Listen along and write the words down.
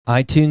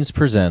iTunes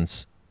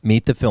presents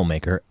Meet the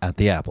Filmmaker at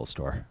the Apple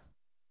Store.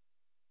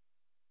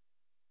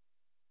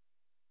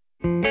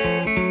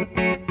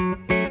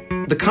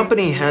 The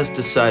company has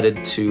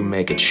decided to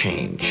make a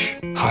change.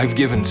 I've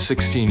given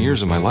 16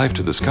 years of my life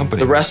to this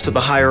company. The rest of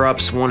the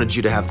higher-ups wanted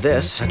you to have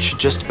this. That should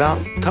just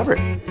about cover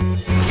it.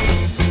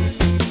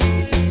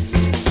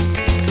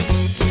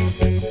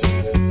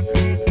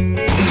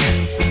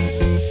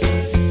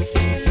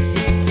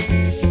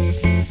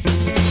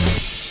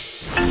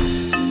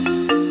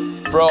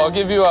 Bro, I'll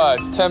give you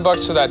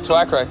 $10 for that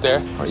twack right there.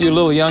 Aren't you a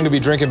little young to be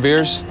drinking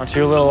beers? Aren't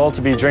you a little old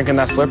to be drinking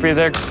that Slurpee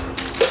there?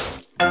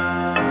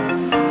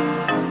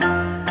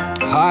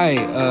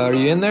 Hi, are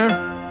you in there?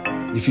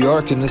 If you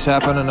are, can this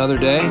happen another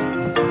day?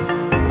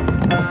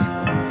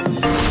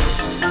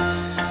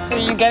 So are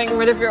you getting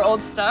rid of your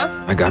old stuff?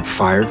 I got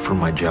fired from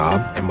my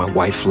job, and my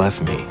wife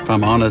left me. If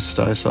I'm honest,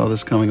 I saw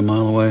this coming a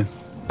mile away.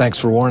 Thanks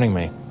for warning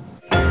me.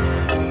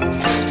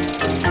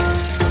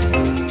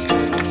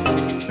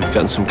 I've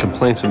gotten some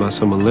complaints about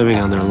someone living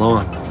on their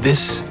lawn.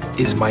 This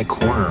is my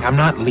corner. I'm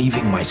not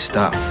leaving my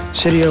stuff.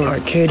 City of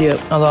Arcadia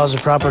allows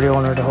the property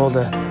owner to hold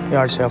a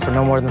yard sale for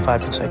no more than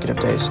 5 consecutive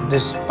days.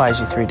 This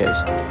buys you 3 days.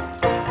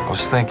 I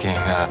was thinking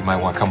you might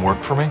want to come work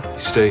for me. You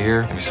stay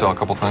here, maybe sell a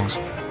couple things.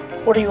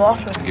 What are you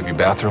offering? I'll give you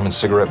bathroom and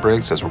cigarette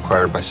breaks as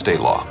required by state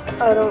law.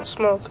 I don't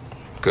smoke.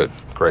 Good,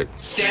 great.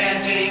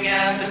 Standing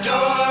at the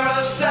door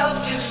of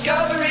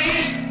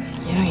self-discovery.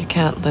 You know, you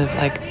can't live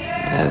like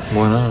this.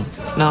 Why not?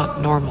 It's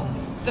not normal.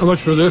 How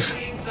much for this?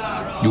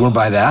 You want to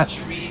buy that?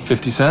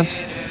 50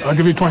 cents? I'll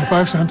give you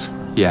 25 cents.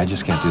 Yeah, I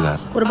just can't do that.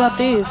 What about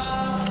these?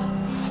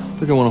 I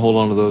think I want to hold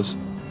on to those.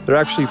 They're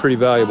actually pretty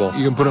valuable.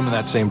 You can put them in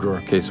that same drawer.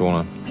 Okay, so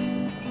hold on.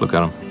 Look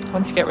at them.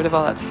 Once you get rid of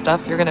all that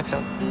stuff, you're gonna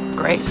feel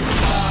great.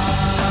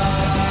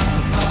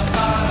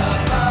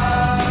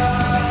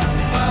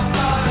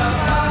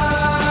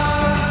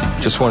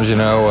 Just wanted you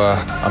to know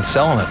I'm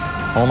selling it.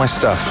 All my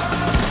stuff.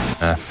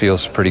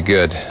 Feels pretty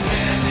good.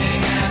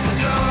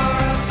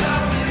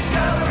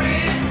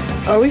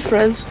 Are we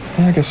friends?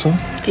 Yeah, I guess so.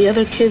 The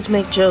other kids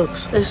make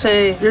jokes. They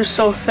say, you're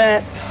so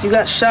fat, you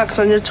got shocks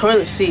on your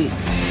toilet seat.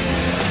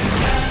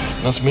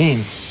 That's mean.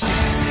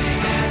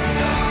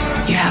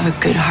 You have a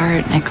good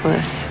heart,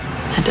 Nicholas.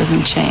 That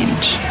doesn't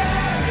change.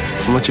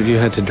 How much have you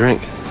had to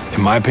drink?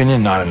 In my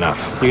opinion, not enough.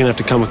 You're gonna have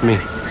to come with me.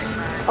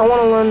 I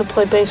want to learn to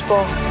play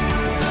baseball.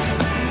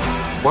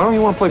 Why don't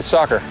you want to play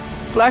soccer?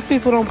 Black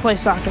people don't play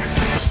soccer.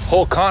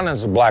 Whole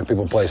continents of black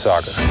people play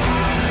soccer.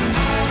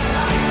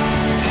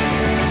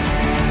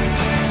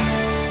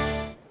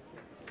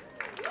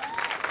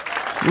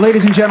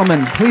 Ladies and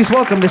gentlemen, please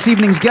welcome this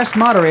evening's guest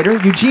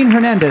moderator, Eugene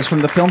Hernandez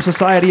from the Film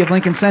Society of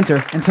Lincoln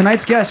Center, and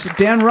tonight's guests,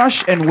 Dan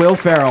Rush and Will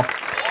Ferrell.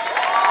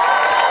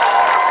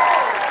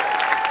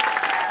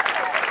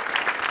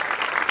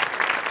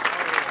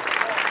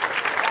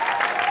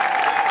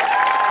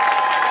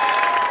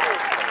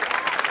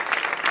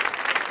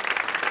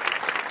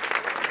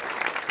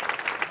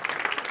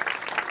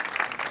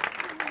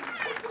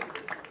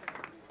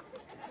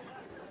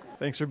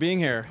 Thanks for being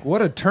here.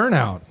 What a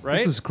turnout. Right?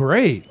 This is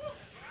great.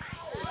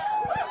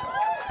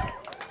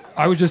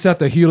 I was just at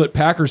the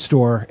Hewlett-Packard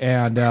store,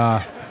 and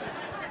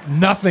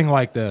nothing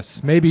like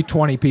this. Maybe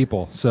 20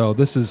 people. So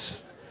this is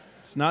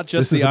It's not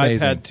just the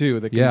iPad 2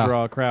 that can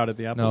draw a crowd at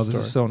the Apple Store. No,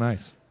 this is so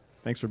nice.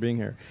 Thanks for being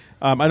here.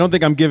 I don't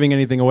think I'm giving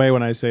anything away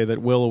when I say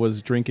that Will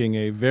was drinking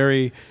a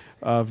very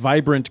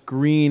vibrant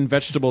green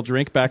vegetable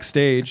drink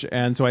backstage,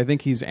 and so I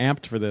think he's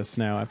amped for this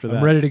now after that.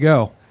 I'm ready to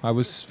go. I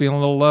was feeling a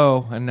little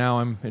low, and now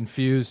I'm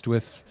infused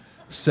with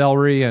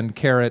celery and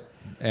carrot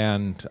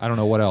and I don't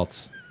know what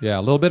else. Yeah,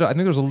 a little bit. I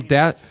think there's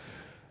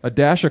a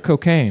dash of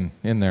cocaine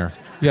in there.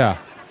 Yeah.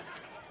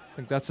 I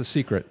think that's a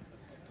secret.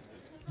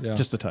 Yeah.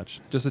 Just a touch.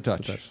 Just a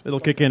touch.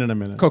 It'll kick in a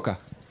minute. Coca.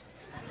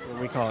 That's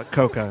what we call it.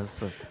 Coca is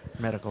the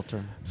medical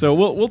term. So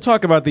we'll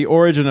talk about the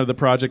origin of the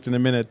project in a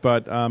minute,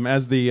 but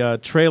as the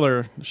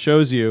trailer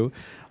shows you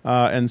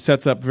and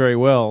sets up very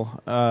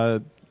well,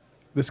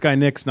 this guy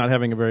Nick's not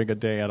having a very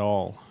good day at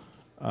all.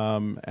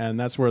 And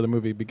that's where the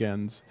movie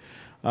begins.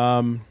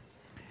 And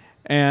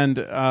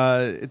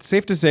it's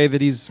safe to say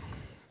that he's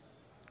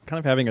kind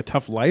of having a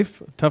tough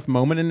life, a tough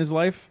moment in his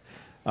life.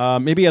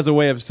 Maybe as a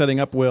way of setting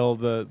up, Will,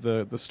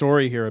 the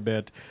story here a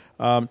bit.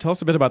 Tell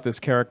us a bit about this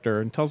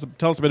character, and tell us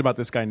a bit about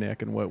this guy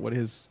Nick and what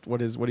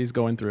he's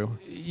going through.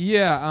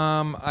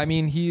 Yeah, I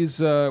mean,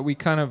 he's we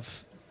kind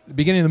of the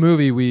beginning of the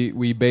movie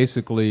we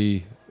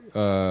basically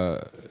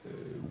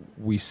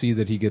we see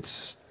that he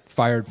gets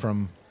fired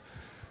from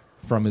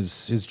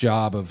his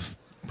job of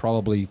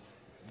probably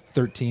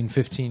 13,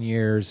 15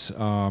 years.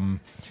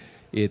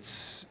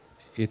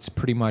 It's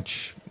pretty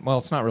much, well,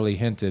 it's not really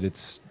hinted.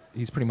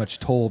 He's pretty much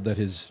told that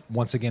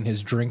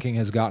his drinking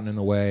has gotten in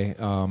the way.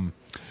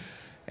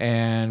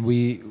 And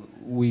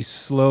we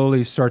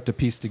slowly start to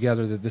piece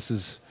together that this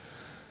is,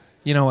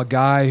 a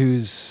guy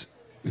who's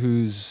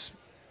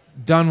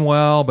done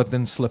well but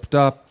then slipped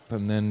up,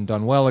 and then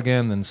done well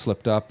again, then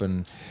slipped up,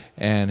 and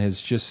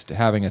is just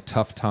having a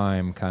tough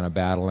time kind of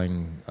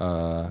battling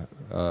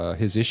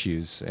his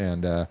issues.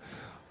 And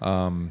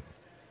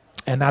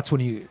and that's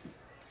when you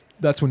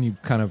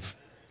kind of,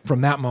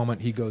 from that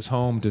moment, he goes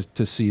home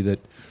to see that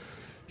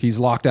he's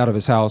locked out of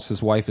his house.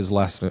 His wife has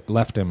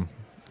left him,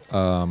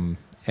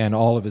 and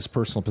all of his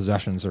personal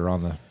possessions are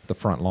on the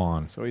front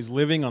lawn. So he's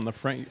living on the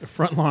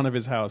front lawn of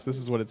his house. This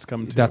is what it's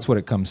come to. That's what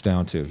it comes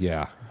down to.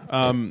 Yeah.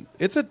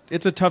 It's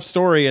a tough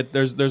story.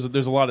 There's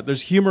a lot of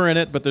there's humor in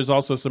it, but there's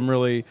also some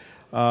really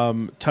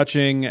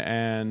touching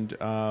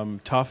and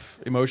tough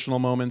emotional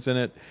moments in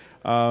it.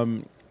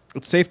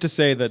 It's safe to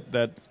say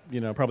that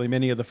probably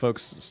many of the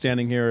folks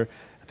standing here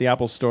at the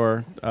Apple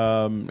Store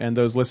and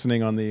those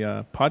listening on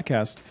the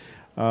podcast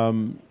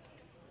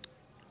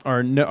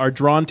are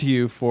drawn to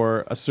you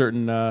for a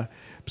certain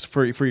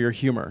for your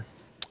humor,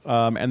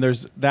 and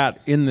there's that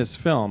in this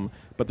film.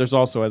 But there's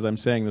also, as I'm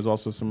saying, there's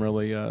also some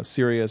really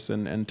serious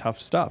and tough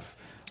stuff.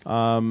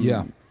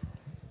 Yeah.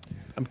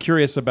 I'm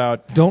curious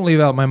about... Don't leave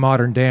out my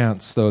modern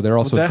dance, though. They're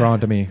also drawn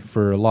to me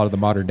for a lot of the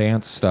modern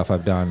dance stuff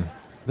I've done.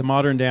 The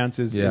modern dance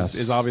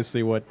is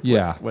obviously where they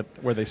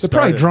They're started.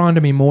 probably drawn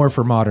to me more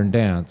for modern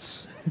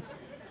dance.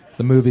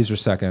 The movies are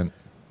second.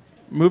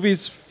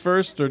 Movies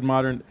first or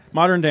modern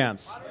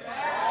dance?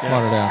 Yeah.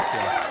 Modern dance.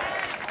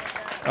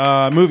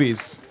 Yeah.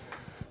 Movies.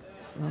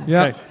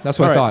 Yeah, Okay. that's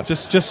what All I right.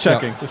 thought. Just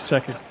checking. Yeah. Just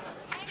checking.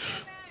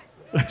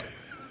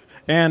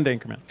 And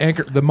Anchorman.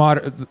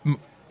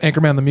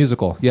 Anchorman the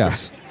musical.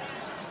 Yes.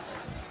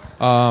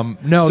 No.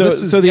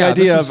 So the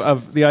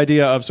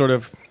idea of sort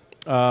of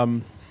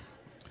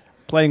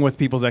playing with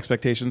people's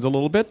expectations a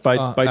little bit by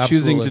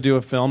choosing absolutely. to do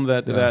a film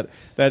that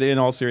in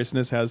all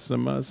seriousness has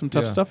some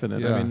tough stuff in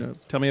it. Yeah. I mean,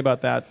 tell me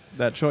about that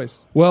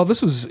choice. Well,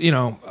 this was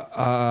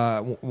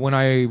when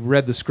I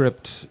read the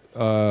script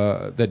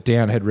that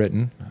Dan had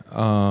written.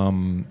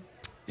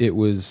 It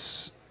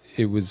was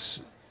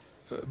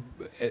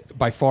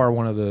by far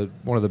one of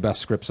the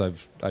best scripts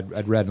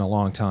I'd read in a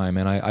long time,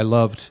 and I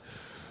loved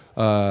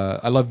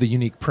the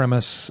unique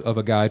premise of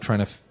a guy trying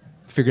to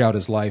figure out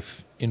his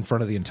life in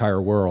front of the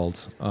entire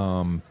world,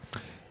 and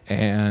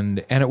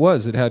it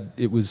was a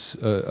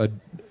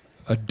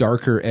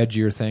darker,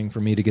 edgier thing for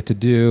me to get to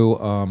do,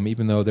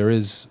 even though there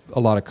is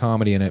a lot of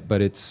comedy in it,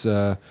 but it's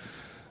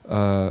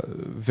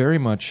very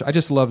much. I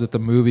just love that the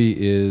movie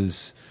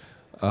is,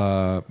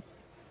 it's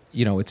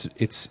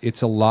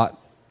a lot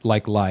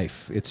like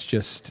life. It's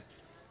just,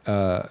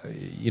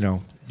 you're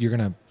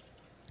gonna,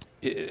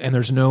 and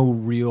there's no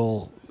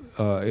real.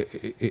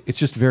 It's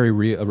just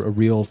very a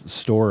real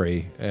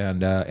story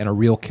and a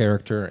real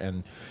character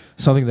and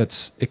something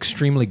that's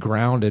extremely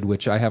grounded,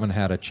 which I haven't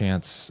had a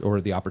chance or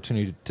the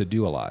opportunity to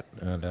do a lot.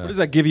 And, what does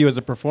that give you as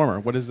a performer?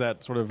 What does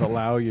that sort of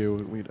allow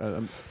you?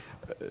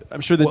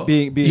 I'm sure that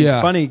being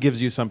funny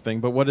gives you something,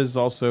 but what is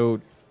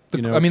also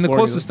the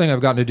closest thing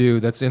I've gotten to do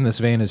that's in this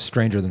vein is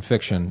Stranger Than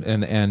Fiction,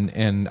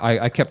 and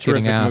I kept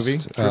getting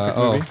asked. Terrific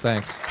movie.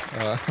 Thanks.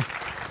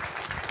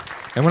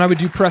 And when I would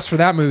do press for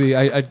that movie,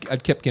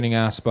 I'd kept getting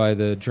asked by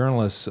the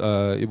journalists,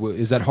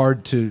 "Is that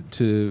hard to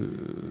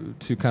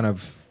kind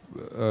of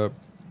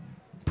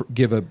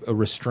give a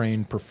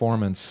restrained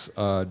performance?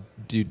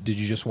 Did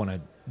you just want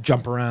to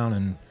jump around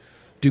and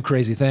do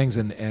crazy things?"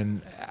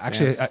 And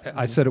actually,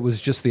 I said it was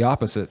just the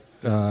opposite.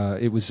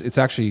 It's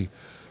actually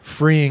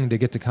freeing to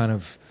get to kind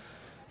of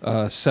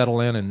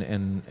settle in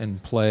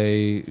and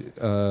play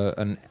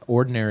an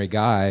ordinary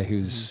guy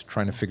who's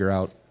trying to figure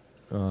out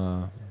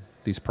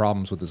these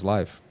problems with his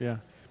life. Yeah.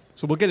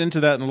 So we'll get into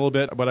that in a little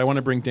bit, but I want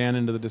to bring Dan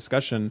into the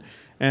discussion.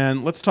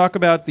 And let's talk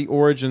about the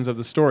origins of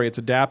the story. It's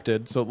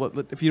adapted. So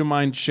if you don't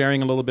mind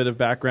sharing a little bit of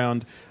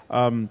background,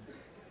 haven't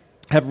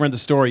read the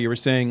story. You were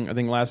saying, I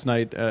think last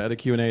night at a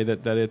Q&A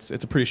that it's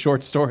a pretty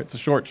short story. It's a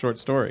short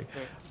story.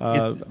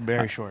 It's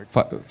very short.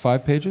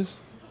 5 pages?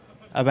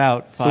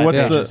 About 5 so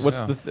what's pages. What's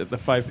the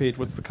 5 page?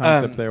 What's the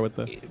concept there with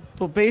the?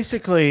 Well,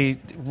 basically,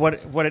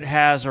 what it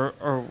has,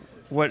 or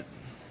what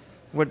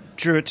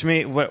drew it to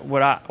me,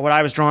 what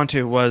I was drawn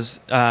to was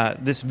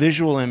this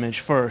visual image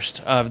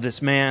first of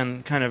this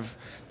man kind of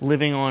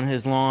living on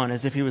his lawn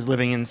as if he was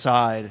living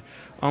inside,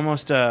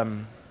 almost a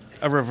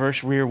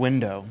reverse Rear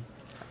Window.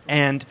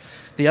 And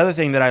the other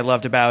thing that I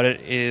loved about it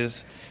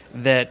is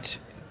that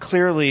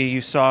clearly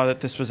you saw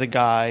that this was a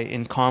guy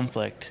in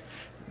conflict.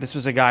 This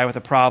was a guy with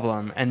a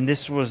problem, and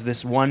this was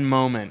this one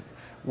moment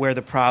where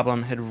the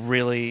problem had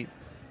really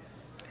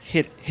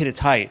hit its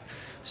height.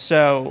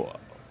 So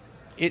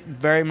it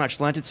very much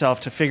lent itself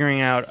to figuring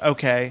out,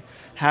 okay,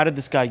 how did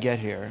this guy get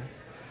here?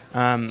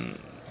 And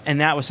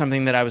that was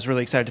something that I was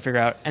really excited to figure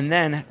out. And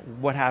then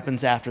what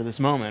happens after this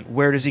moment?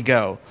 Where does he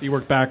go? So you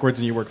work backwards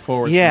and you work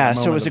forwards. Yeah,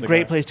 so it was a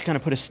great place to kind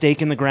of put a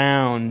stake in the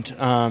ground,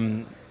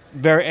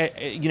 very,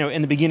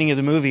 in the beginning of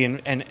the movie,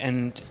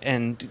 and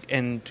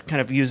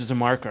kind of use as a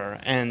marker.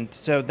 And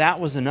so that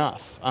was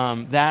enough.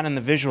 That and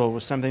the visual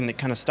was something that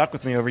kind of stuck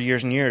with me over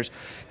years and years.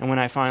 And when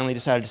I finally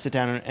decided to sit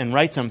down and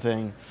write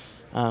something,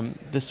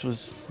 this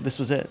was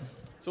it.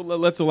 So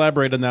let's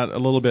elaborate on that a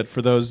little bit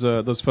for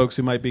those folks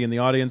who might be in the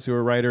audience who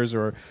are writers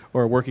or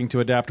working to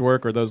adapt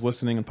work, or those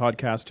listening on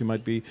podcast who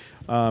might be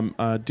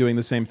doing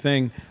the same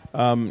thing.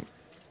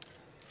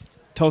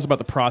 tell us about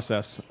the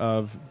process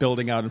of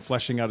building out and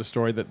fleshing out a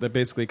story that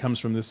basically comes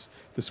from this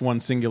one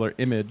singular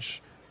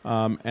image,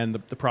 and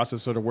the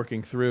process sort of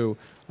working through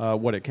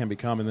what it can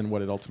become and then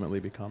what it ultimately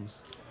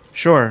becomes.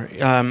 Sure.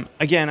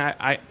 Again,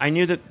 I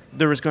knew that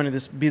there was going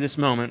to be this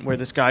moment where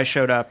this guy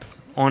showed up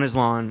on his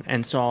lawn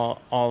and saw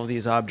all of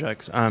these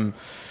objects.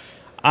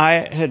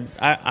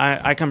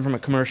 I come from a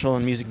commercial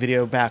and music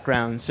video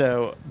background,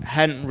 so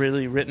hadn't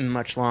really written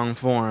much long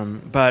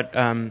form, but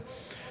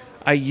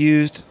I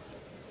used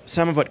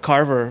some of what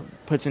Carver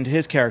puts into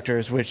his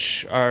characters,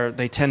 which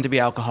they tend to be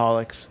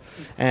alcoholics,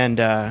 and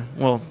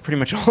pretty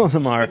much all of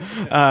them are,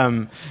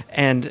 that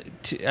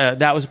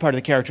was a part of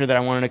the character that I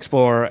wanted to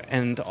explore.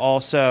 And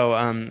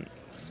also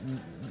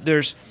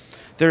there's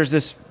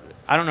this,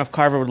 I don't know if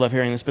Carver would love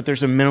hearing this, but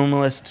there's a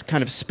minimalist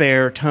kind of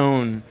spare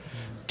tone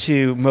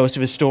to most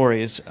of his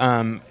stories,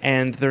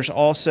 and there's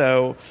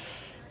also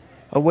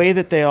a way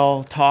that they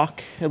all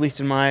talk, at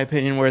least in my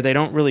opinion, where they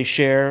don't really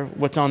share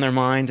what's on their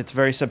mind. It's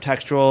very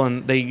subtextual,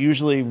 and they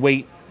usually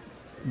wait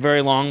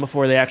very long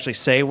before they actually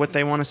say what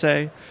they want to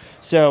say.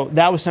 So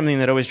that was something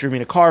that always drew me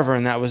to Carver,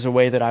 and that was a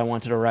way that I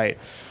wanted to write.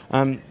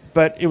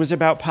 But it was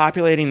about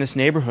populating this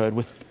neighborhood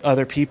with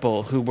other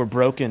people who were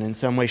broken in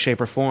some way, shape,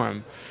 or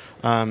form.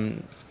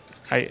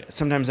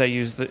 Sometimes I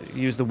use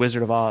the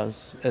Wizard of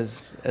Oz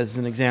as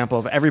an example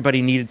of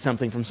everybody needed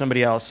something from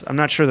somebody else. I'm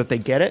not sure that they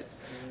get it,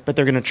 but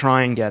they're going to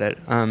try and get it.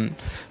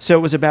 So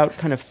it was about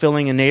kind of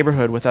filling a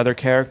neighborhood with other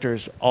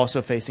characters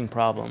also facing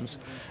problems,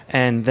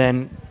 and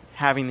then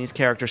having these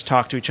characters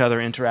talk to each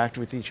other, interact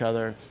with each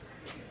other,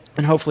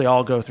 and hopefully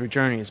all go through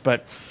journeys.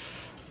 But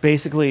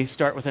basically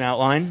start with an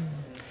outline,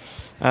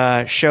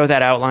 show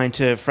that outline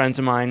to friends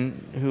of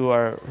mine who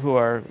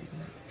are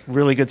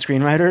really good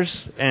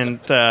screenwriters, and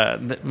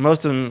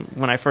most of them,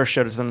 when I first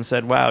showed it to them,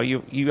 said, "Wow,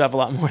 you have a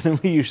lot more than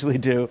we usually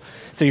do,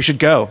 so you should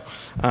go,"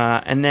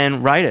 and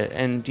then write it.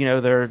 And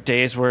there are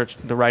days where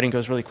the writing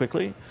goes really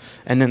quickly,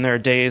 and then there are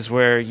days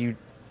where you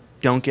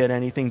don't get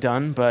anything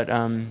done, but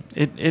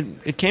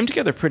it came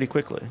together pretty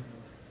quickly.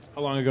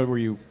 How long ago were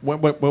you?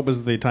 What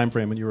was the time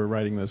frame when you were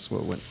writing this?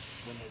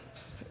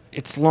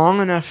 It's long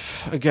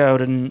enough ago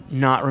to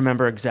not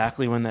remember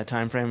exactly when that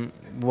time frame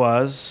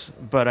was,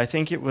 but I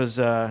think it was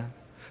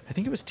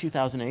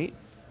 2008.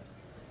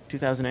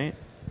 2008.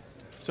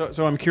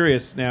 So I'm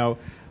curious now.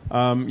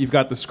 You've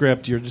got the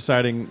script. You're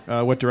deciding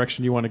what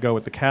direction you want to go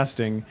with the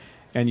casting,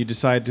 and you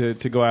decide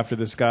to go after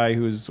this guy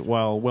who's,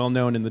 while well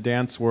known in the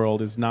dance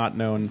world, is not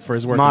known for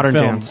his work modern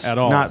in film dance at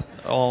all. Not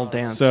all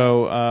dance.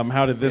 So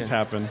how did this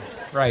happen?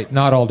 Right,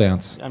 not all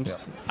dance.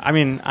 I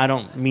mean, I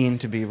don't mean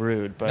to be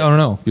rude, but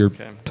no, you're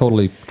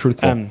totally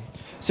truthful.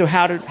 So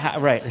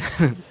right?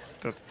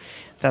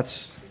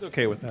 That's He's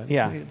okay with that.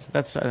 Yeah,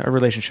 that's our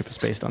relationship is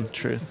based on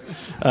truth.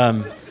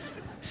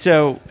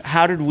 So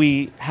how did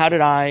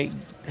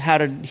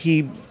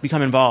he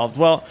become involved?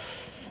 Well,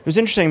 it was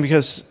interesting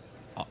because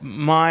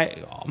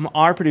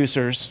our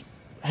producers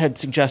had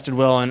suggested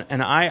Will,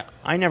 and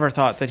I never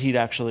thought that he'd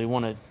actually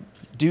want to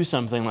do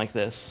something like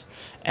this,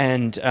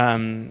 and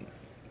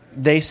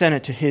they sent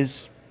it to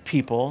his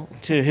people,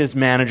 to his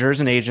managers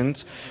and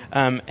agents,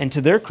 and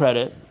to their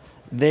credit,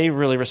 they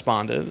really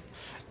responded,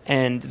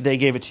 and they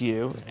gave it to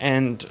you,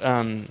 and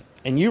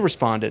you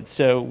responded.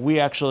 So we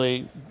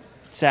actually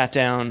sat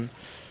down.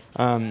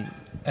 And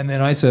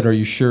then I said, "Are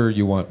you sure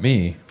you want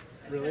me?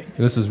 Really?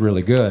 This is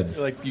really good."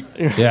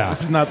 Yeah.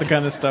 This is not the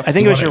kind of stuff. I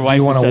think it was your wife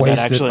who said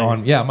waste that, actually. It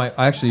on, yeah,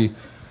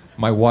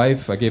 my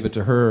wife, I gave it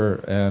to her,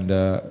 and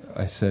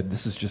I said,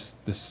 "This is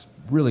just this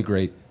really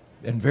great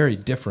and very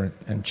different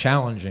and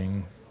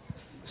challenging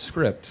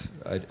script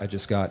I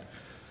just got.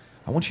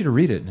 I want you to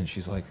read it." And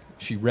she's like,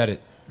 she read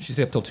it. She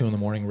stayed up till 2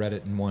 a.m, read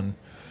it in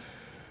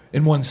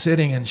one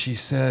sitting, and she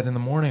said in the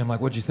morning, I'm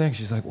like, "What'd you think?"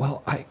 She's like,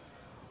 "Well,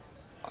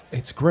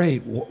 it's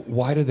great.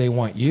 Why do they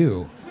want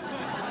you?"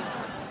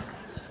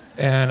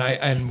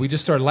 And we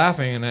just started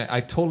laughing, and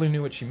I totally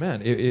knew what she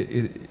meant.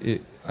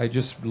 I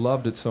just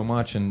loved it so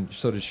much, and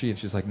so did she. And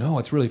she's like, "No,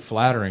 it's really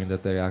flattering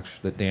that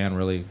that Dan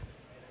really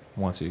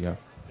wants you." Yeah.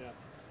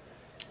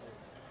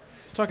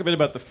 Let's talk a bit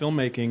about the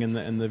filmmaking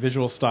and the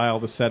visual style,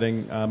 the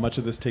setting. Much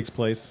of this takes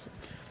place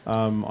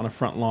on a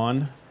front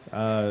lawn,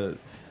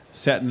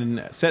 set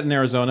in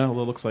Arizona.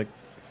 Although it looks like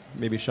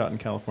maybe shot in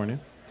California,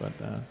 but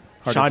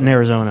shot in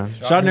Arizona.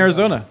 Shot in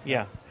Arizona.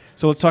 Yeah.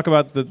 So let's talk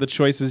about the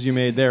choices you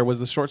made there. Was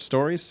the short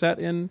story set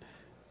in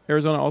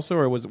Arizona also,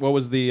 or what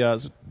was the?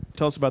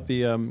 Tell us about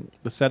the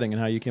setting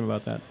and how you came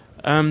about that.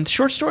 The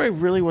short story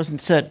really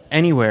wasn't set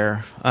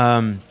anywhere.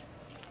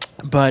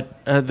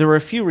 But there were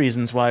a few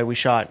reasons why we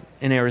shot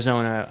in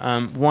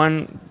Arizona.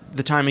 One,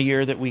 the time of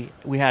year that we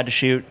had to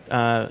shoot,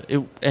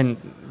 and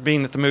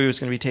being that the movie was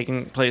going to be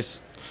taking place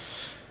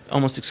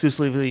almost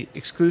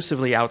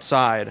exclusively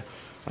outside,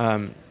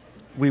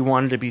 we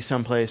wanted to be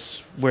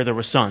someplace where there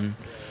was sun.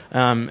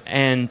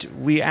 And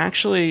we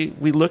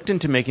looked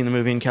into making the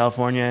movie in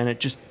California, and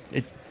it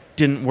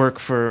didn't work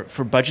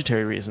for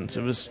budgetary reasons.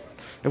 It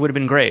would have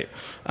been great.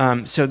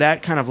 So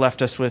that kind of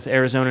left us with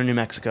Arizona, New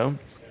Mexico.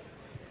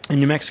 And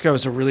New Mexico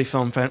is a really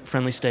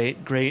film-friendly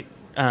state, great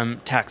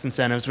tax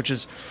incentives, which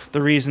is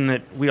the reason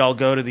that we all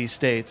go to these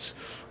states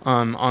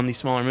on these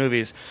smaller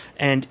movies.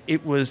 And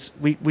it was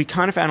we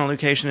kind of found a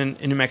location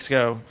in New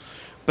Mexico,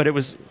 but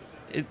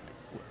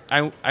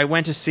I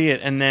went to see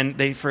it, and then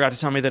they forgot to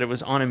tell me that it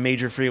was on a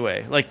major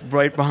freeway, like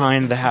right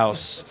behind the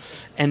house.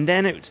 And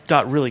then it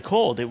got really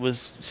cold. It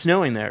was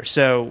snowing there.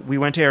 So we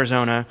went to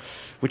Arizona,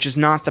 which is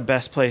not the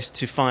best place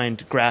to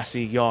find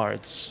grassy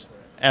yards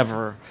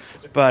ever.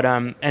 But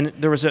and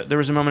there was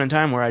a moment in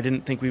time where I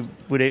didn't think we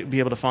would be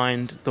able to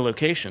find the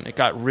location. It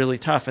got really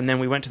tough. And then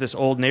we went to this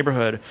old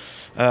neighborhood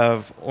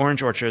of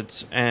orange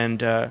orchards,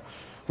 and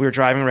we were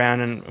driving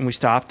around, and we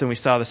stopped, and we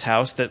saw this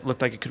house that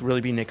looked like it could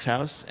really be Nick's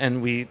house,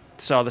 and we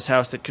saw this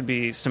house that could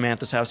be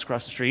Samantha's house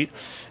across the street,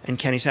 and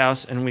Kenny's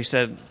house, and we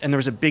said, and there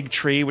was a big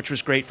tree which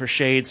was great for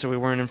shade, so we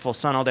weren't in full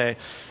sun all day,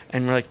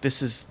 and we're like,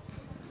 this is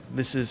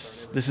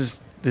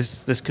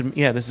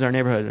our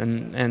neighborhood,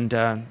 and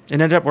it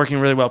ended up working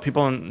really well.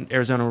 People in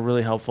Arizona were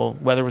really helpful.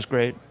 Weather was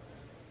great.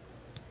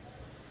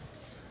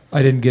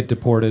 I didn't get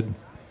deported.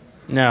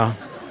 No.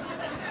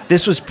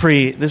 This was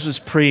pre.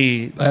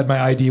 I had my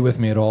ID with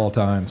me at all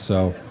times,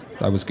 so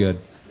I was good.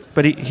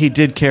 But he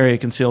did carry a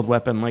concealed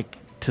weapon, like,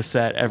 to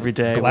set every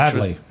day.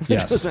 Gladly,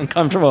 which was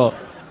uncomfortable.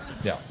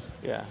 Yeah.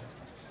 Yeah.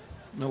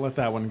 I'm going to let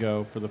that one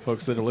go for the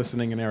folks that are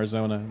listening in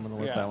Arizona. I'm going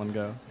to let that one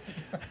go.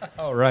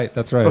 Oh, right.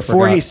 That's right.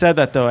 Before he said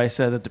that, though, I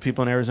said that the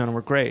people in Arizona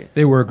were great.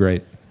 They were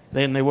great.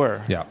 They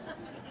were. Yeah.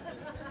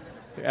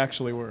 They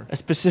actually were.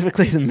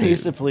 Specifically the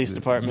Mesa Police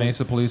Department.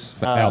 Mesa Police,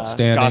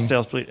 outstanding.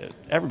 Scottsdale Police.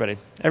 Everybody.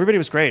 Everybody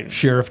was great.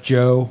 Sheriff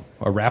Joe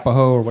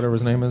Arapaho, or whatever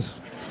his name is.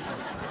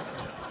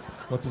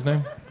 What's his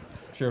name?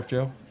 Sheriff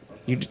Joe?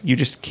 You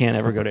just can't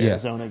ever go to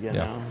Arizona again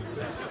now.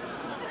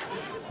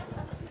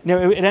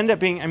 No, it ended up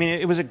being, I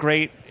mean,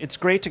 it's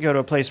great to go to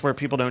a place where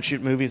people don't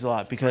shoot movies a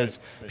lot, because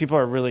people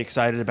are really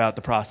excited about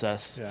the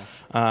process. Yeah.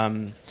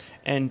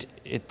 And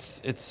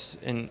there's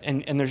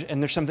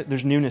something,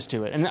 there's newness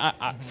to it. And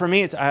for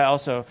me,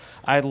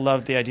 I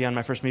loved the idea on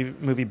my first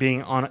movie being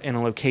in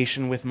a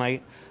location with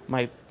my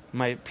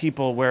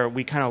people where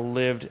we kind of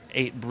lived,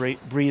 ate,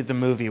 breathed the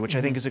movie, which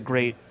I think is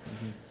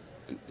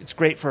it's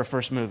great for a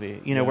first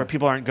movie, where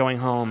people aren't going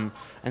home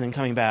and then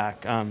coming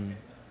back.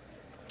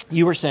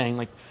 You were saying,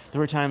 like, there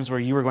were times where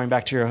you were going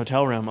back to your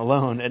hotel room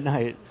alone at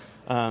night,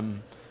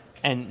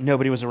 and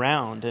nobody was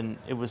around, and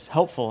it was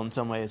helpful in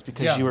some ways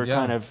because you were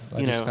kind of,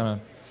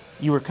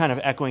 you were kind of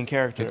echoing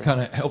character. It kind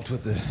of helped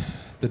with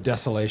the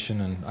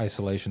desolation and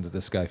isolation that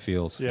this guy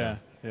feels. Yeah.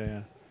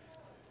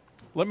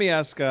 Let me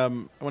ask, I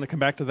want to come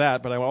back to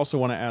that, but I also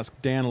want to ask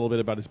Dan a little bit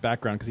about his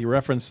background, because he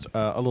referenced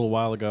a little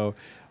while ago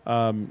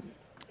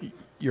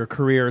your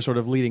career sort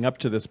of leading up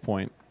to this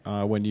point.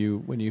 When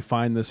you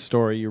find this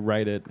story, you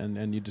write it,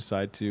 and you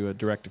decide to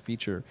direct a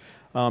feature.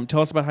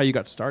 Tell us about how you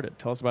got started.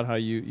 Tell us about how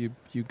you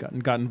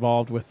got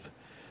involved with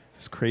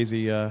this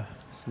crazy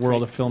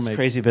world of filmmaking. This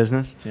crazy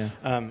business. Yeah.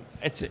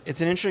 It's an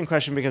interesting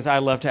question, because I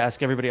love to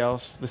ask everybody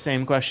else the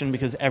same question,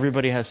 because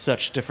everybody has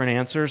such different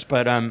answers.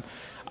 But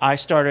I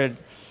started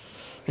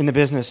in the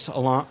business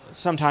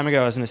some time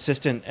ago as an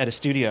assistant at a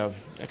studio,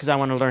 because I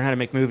wanted to learn how to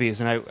make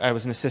movies, and I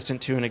was an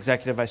assistant to an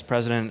executive vice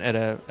president at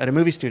a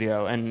movie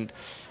studio, and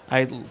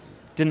I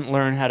didn't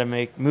learn how to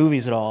make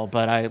movies at all,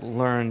 but I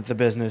learned the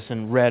business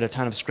and read a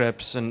ton of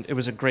scripts, and it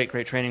was a great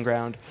training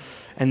ground.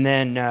 And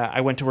then I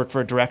went to work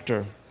for a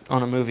director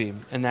on a movie,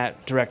 and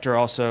that director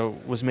also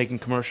was making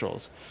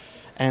commercials,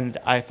 and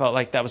I felt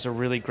like that was a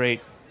really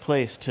great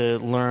place to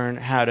learn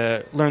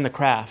the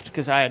craft,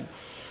 because I had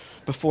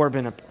before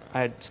I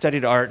had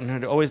studied art and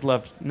had always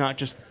loved not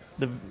just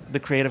the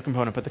creative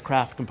component, but the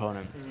craft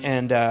component.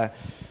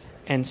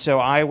 And so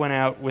I went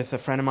out with a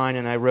friend of mine,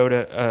 and I wrote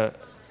a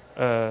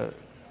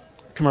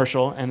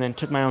commercial, and then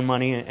took my own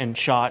money and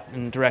shot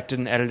and directed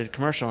and edited a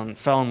commercial, and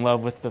fell in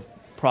love with the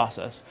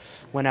process.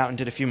 Went out and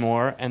did a few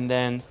more, and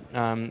then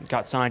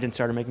got signed and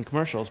started making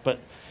commercials. But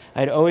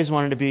I'd always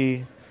wanted to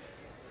be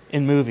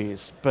in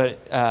movies,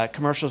 but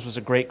commercials was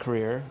a great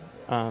career.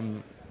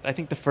 I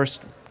think the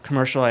first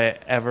commercial I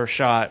ever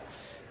shot,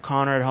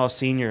 Conrad Hall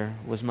Sr.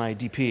 was my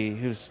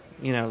DP,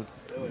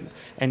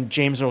 and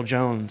James Earl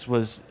Jones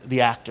was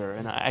the actor,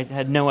 and I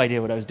had no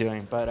idea what I was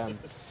doing. But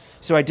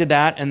so I did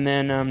that, and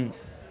then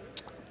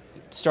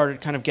started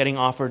kind of getting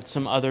offered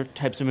some other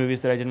types of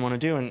movies that I didn't want to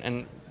do,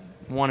 and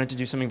wanted to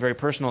do something very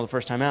personal the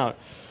first time out.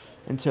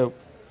 And so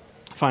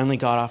finally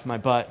got off my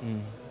butt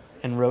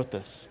and wrote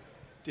this.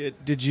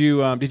 Did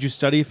you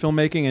study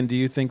filmmaking, and do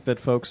you think that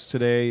folks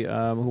today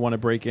who want to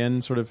break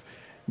in sort of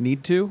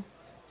need to?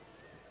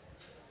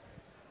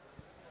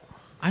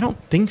 I don't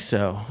think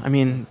so. I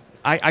mean,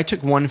 I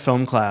took one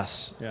film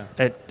class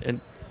at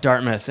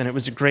Dartmouth, and it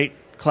was a great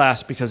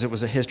class because it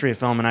was a history of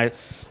film, and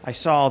I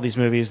saw all these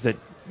movies that,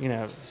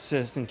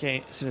 Citizen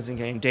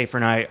Kane, Day for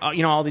Night,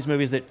 all these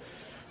movies that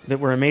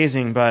were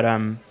amazing,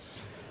 but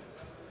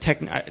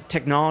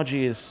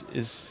technology is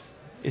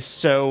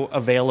so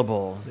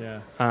available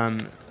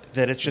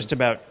that it's just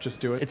about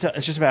just do it.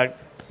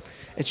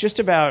 It's just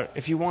about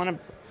if you want to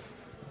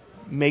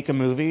make a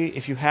movie,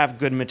 if you have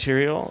good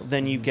material,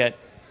 then you get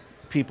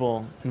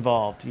people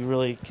involved. You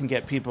really can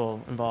get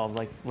people involved,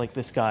 like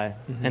this guy.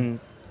 Mm-hmm. And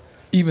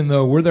even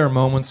though, were there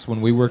moments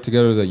when we worked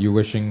together that you're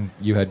wishing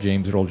you had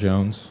James Earl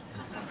Jones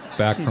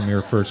back from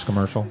your first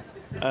commercial?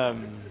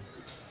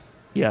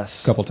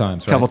 Yes. A couple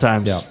times, right? Couple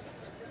times. Yeah.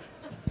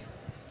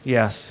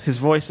 Yes. His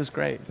voice is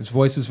great. His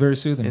voice is very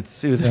soothing. It's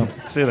soothing.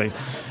 Yeah. It's soothing.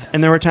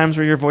 And there were times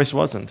where your voice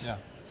wasn't. Yeah.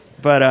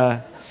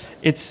 But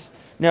it's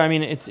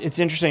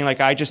interesting. Like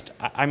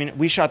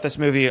we shot this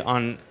movie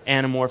on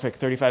anamorphic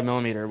 35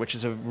 millimeter, which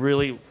is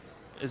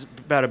is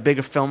about as big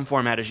a film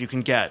format as you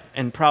can get,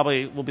 and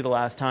probably will be the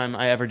last time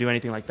I ever do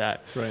anything like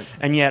that. Right.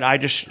 And yet I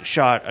just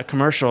shot a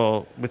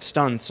commercial with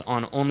stunts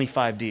on only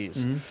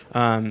 5Ds.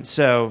 Mm-hmm.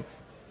 So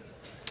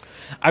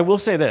I will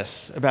say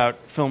this about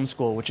film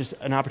school, which is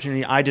an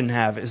opportunity I didn't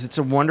have, is it's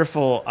a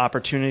wonderful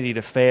opportunity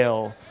to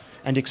fail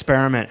and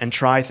experiment and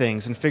try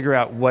things and figure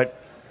out what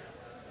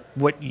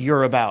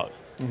you're about.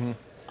 Mm-hmm.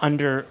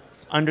 under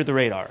the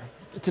radar.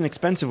 It's an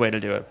expensive way to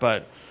do it,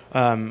 but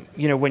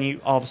when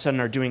you all of a sudden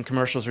are doing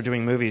commercials or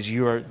doing movies,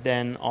 you are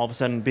then all of a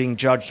sudden being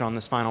judged on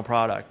this final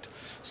product.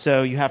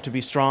 So you have to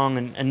be strong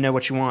and know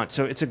what you want.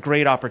 So it's a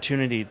great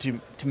opportunity to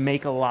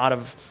make a lot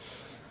of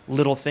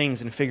little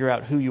things and figure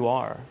out who you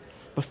are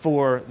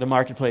before the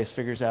marketplace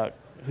figures out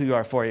who you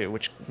are for you,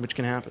 which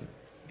can happen.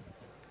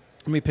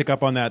 Let me pick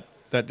up on that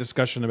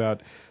discussion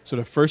about sort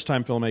of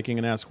first-time filmmaking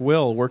and ask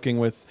Will, working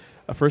with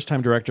a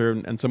first-time director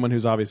and someone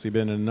who's obviously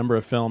been in a number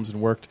of films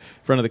and worked in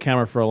front of the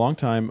camera for a long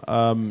time,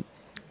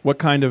 what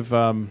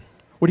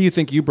do you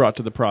think you brought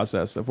to the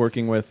process of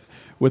working with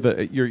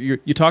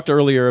you talked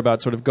earlier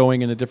about sort of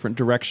going in a different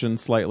direction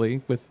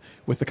slightly with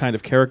the kind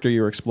of character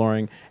you're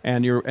exploring,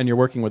 and you're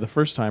working with a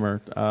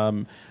first-timer.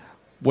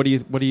 What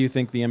do you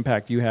think the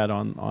impact you had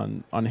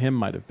on him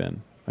might have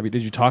been? I mean,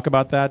 did you talk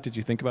about that? Did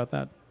you think about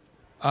that?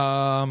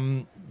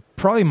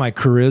 Probably my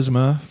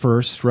charisma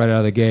first, right out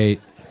of the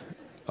gate.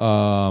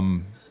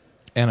 And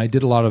I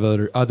did a lot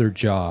of other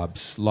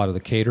jobs, a lot of the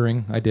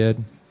catering I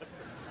did,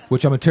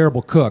 which I'm a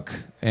terrible cook,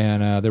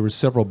 and there were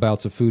several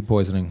bouts of food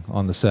poisoning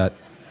on the set.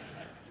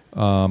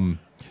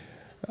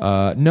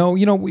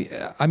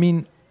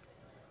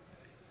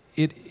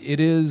 It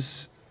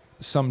is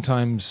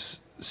sometimes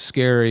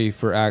scary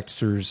for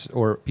actors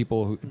or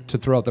people to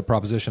throw out the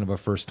proposition of a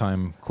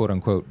first-time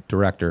quote-unquote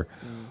director.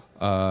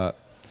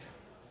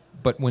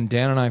 But when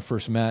Dan and I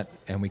first met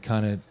and we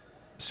kind of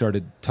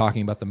started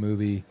talking about the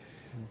movie,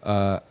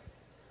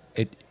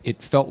 it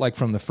felt like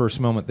from the first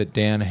moment that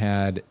Dan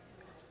had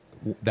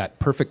that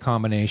perfect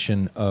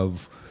combination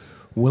of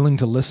willing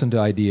to listen to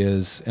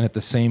ideas and at the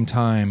same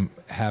time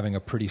having a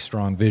pretty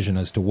strong vision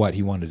as to what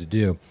he wanted to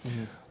do.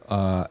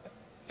 Mm-hmm.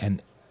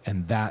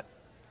 And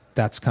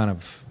that's kind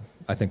of,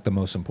 I think, the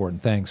most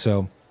important thing.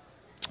 So,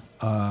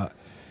 I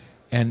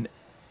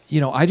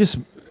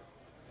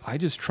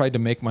just tried to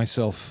make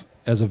myself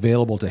as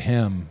available to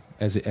him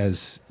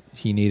as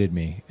he needed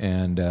me.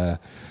 And,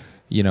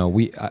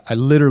 we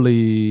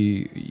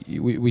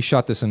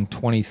shot this in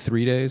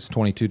 22 days,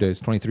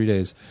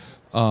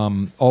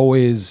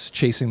 always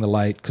chasing the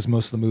light because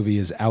most of the movie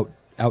is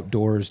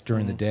outdoors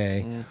during the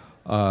day,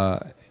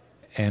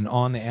 and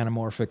on the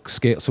anamorphic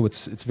scale. So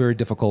it's very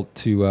difficult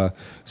to,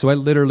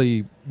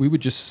 we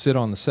would just sit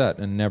on the set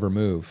and never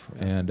move.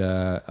 And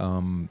I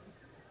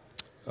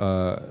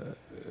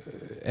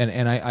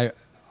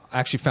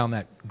actually found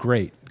that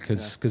great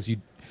because you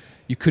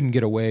couldn't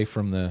get away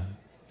from the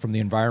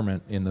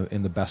environment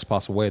in the best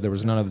possible way. There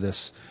was none of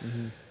this.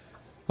 Mm-hmm.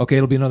 Okay,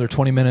 it'll be another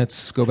 20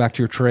 minutes. Go back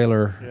to your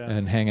trailer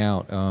and hang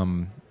out.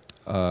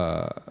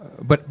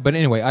 But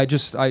anyway, I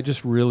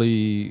just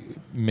really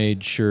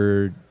made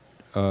sure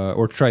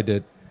or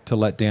tried to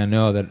let Dan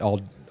know that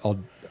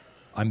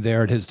I'm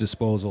there at his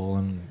disposal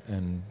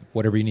and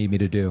whatever you need me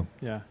to do.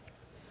 Yeah.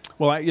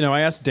 Well,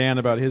 I asked Dan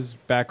about his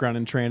background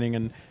and training,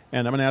 and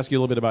I'm going to ask you a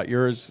little bit about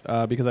yours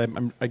because I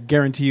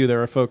guarantee you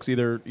there are folks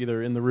either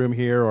in the room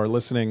here or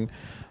listening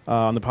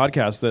on the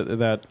podcast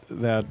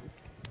that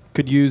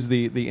could use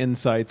the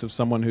insights of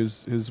someone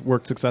who's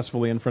worked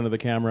successfully in front of the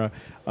camera.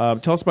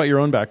 Tell us about your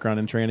own background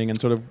and training, and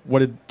sort of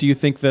do you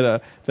think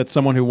that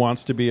someone who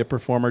wants to be a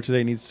performer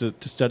today needs to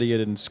study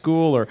it in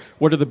school, or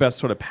what are the best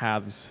sort of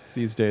paths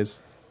these days?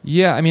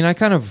 Yeah, I mean, I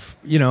kind of,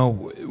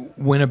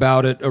 went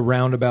about it a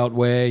roundabout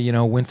way.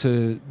 Went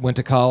to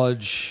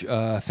college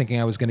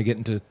thinking I was going to get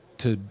into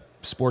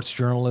sports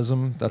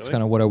journalism. That's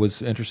kind of what I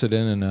was interested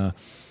in,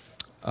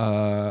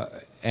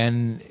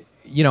 and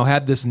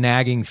had this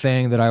nagging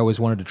thing that I always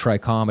wanted to try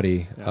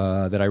comedy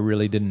that I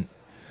really didn't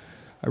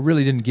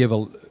give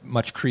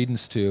much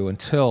credence to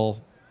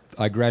until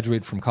I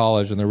graduated from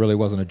college, and there really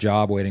wasn't a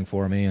job waiting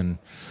for me, and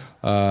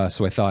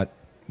so I thought,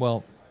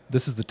 well,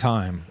 this is the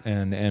time,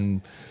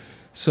 and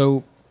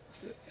so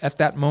at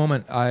that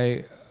moment,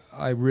 I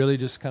really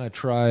just kind of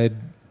tried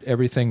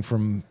everything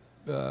from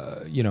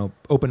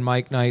open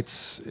mic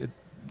nights.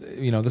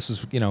 This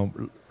is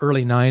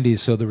early '90s,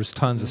 so there was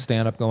tons of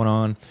stand up going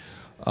on.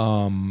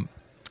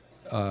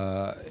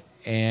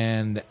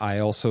 And I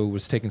also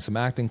was taking some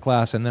acting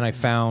class, and then I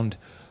found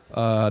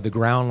the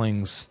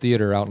Groundlings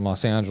Theater out in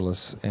Los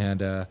Angeles,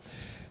 and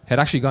had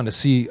actually gone to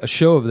see a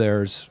show of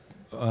theirs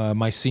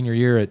my senior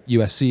year at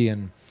USC,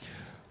 and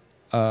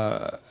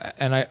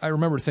I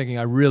remember thinking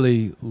I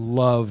really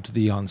loved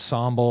the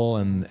ensemble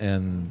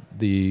and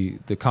the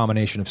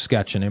combination of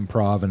sketch and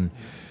improv, and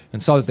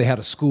saw that they had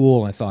a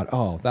school, and I thought,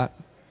 oh, that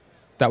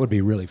would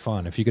be really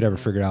fun if you could ever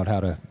figure out how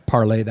to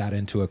parlay that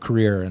into a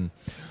career. And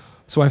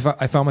so I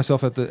found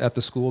myself at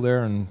the school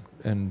there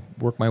and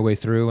worked my way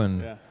through,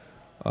 and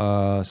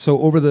so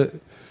over the,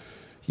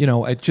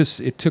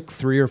 it took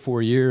 3 or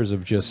 4 years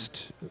of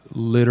just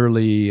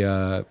literally,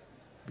 I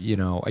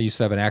used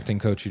to have an acting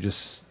coach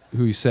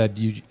who said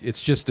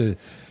it's just a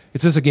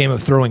game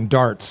of throwing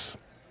darts,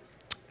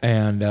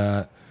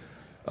 and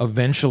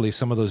eventually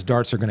some of those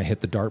darts are going to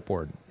hit the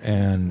dartboard,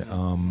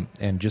 and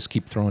just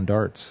keep throwing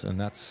darts, and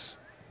that's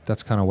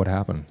kind of what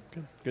happened.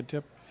 Good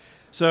tip.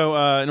 So,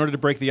 in order to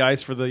break the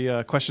ice for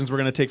the questions we're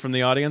going to take from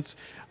the audience,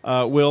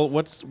 Will,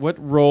 what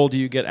role do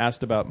you get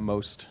asked about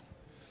most?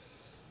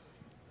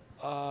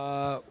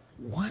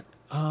 What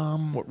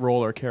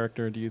role or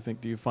character do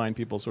you find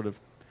people sort of?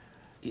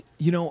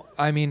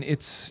 I mean,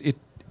 it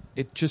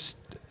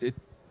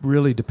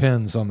really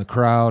depends on the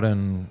crowd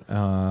and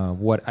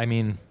what. I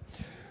mean,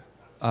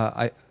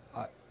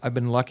 I've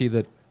been lucky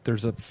that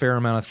there's a fair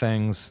amount of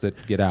things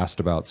that get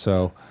asked about.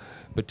 So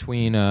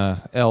between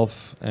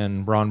Elf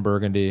and Ron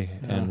Burgundy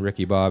and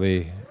Ricky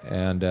Bobby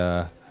and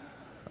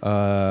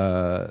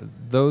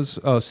those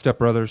Step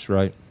Brothers,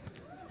 right?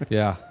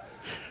 Yeah,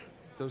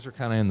 those are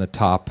kind of in the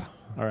top.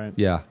 All right.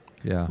 Yeah.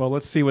 Well,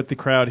 let's see what the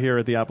crowd here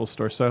at the Apple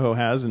Store Soho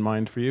has in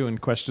mind for you,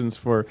 and questions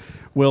for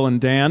Will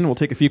and Dan. We'll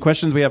take a few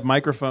questions. We have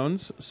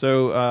microphones,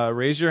 so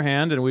raise your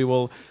hand, and we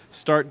will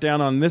start down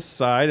on this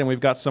side. And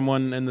we've got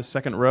someone in the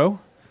second row.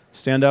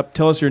 Stand up.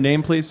 Tell us your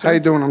name, please, sir. How you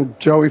doing? I'm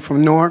Joey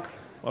from Newark,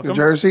 Welcome. New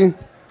Jersey.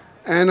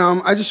 And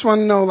I just want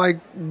to know,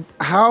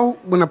 how,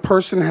 when a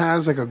person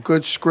has, a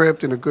good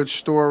script and a good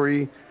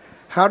story,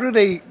 how do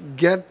they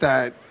get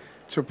that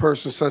to a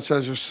person such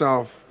as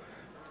yourself?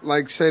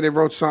 Say they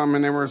wrote something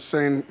and they were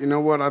saying, you know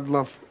what, I'd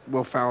love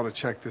Will Ferrell to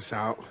check this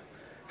out.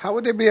 How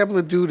would they be able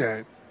to do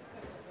that?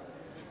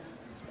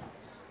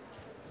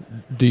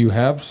 Do you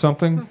have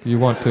something you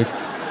want to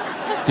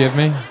give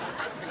me?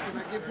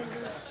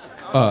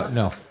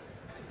 No.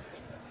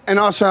 And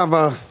I also have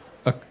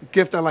a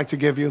gift I'd like to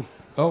give you.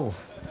 Oh,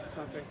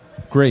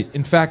 great.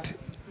 In fact,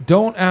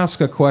 don't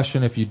ask a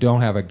question if you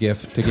don't have a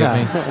gift to give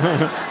me,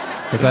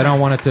 because I don't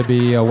want it to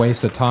be a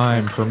waste of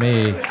time for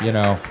me,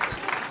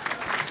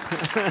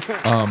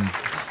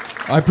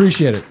 I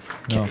appreciate it.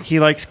 No.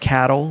 He likes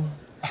cattle.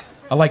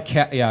 I like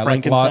cat. Yeah, I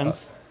like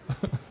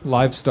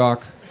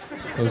livestock.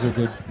 Those are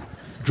good.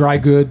 Dry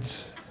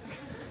goods,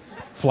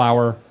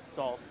 flour,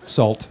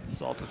 salt.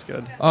 Salt is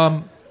good.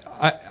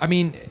 I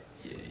mean,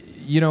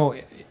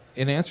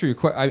 in answer to your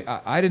question,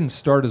 I didn't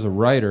start as a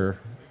writer,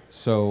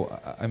 so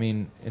I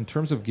mean, in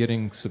terms of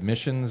getting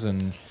submissions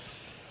and.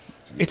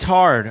 It's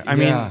hard. I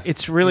mean,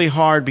 it's really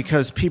hard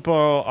because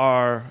people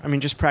are,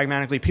 just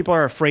pragmatically, people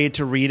are afraid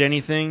to read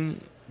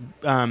anything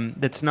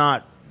that's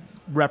not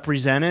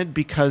represented,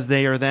 because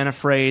they are then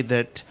afraid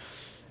that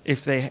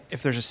if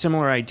there's a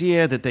similar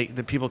idea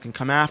that people can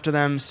come after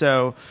them.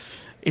 So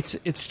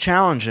it's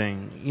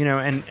challenging,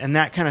 and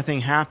that kind of thing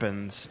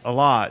happens a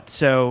lot.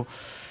 So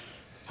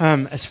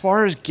as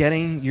far as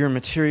getting your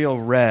material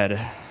read,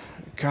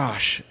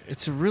 gosh,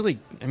 it's really,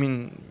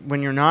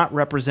 when you're not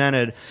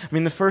represented,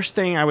 the first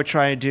thing I would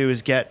try to do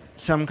is get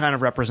some kind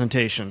of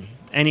representation,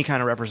 any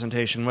kind of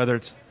representation, whether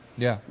it's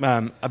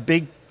a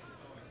big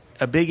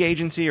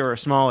agency or a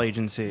small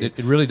agency.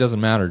 It really doesn't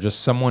matter.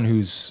 Just someone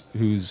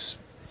who's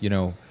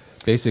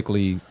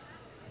basically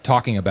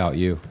talking about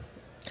you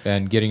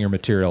and getting your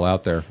material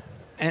out there.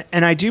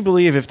 And I do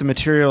believe if the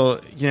material,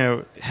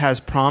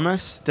 has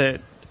promise, that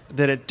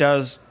it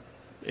does.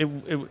 It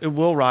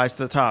will rise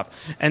to the top.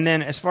 And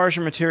then as far as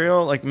your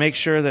material, make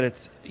sure that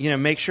it's,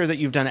 make sure that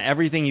you've done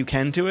everything you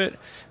can to it.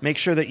 Make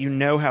sure that you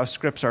know how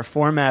scripts are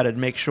formatted.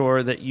 Make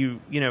sure that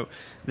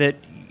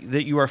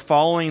that you are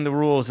following the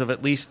rules of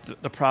at least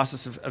the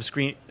process of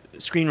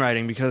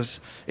screenwriting.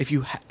 Because if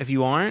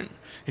you aren't,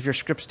 if your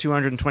script's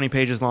 220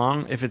 pages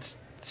long, if it's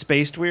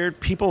spaced weird,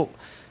 people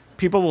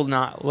will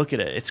not look at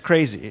it. It's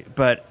crazy.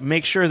 But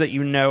make sure that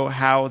you know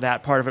how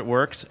that part of it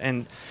works,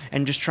 and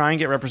just try and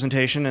get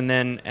representation, and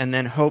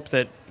then hope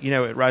that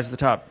it rises to the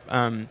top.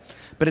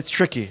 But it's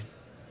tricky.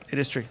 It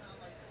is tricky.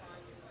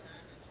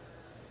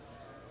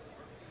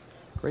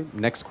 Great.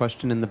 Next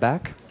question in the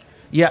back.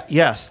 Yeah.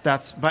 Yes.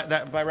 That's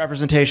by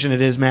representation.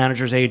 It is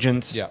managers,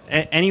 agents,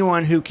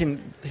 anyone who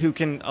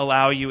can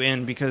allow you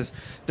in, because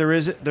there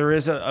is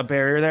a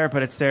barrier there,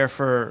 but it is there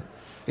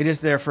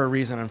for a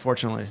reason,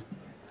 unfortunately.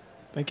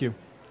 Thank you.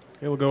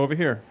 Okay, we'll go over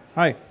here.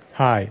 Hi.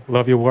 Hi.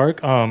 Love your work.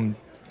 2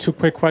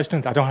 quick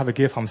questions. I don't have a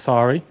gift. I'm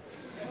sorry.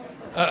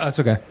 That's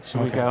okay.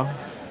 Should we go?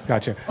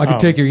 Gotcha. I can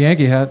take your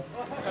Yankee hat.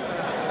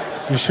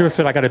 You sure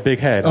said I got a big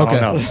head? Okay. I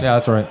don't know. Yeah,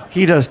 that's all right.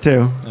 He does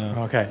too.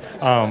 Yeah. Okay.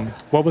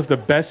 What was the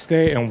best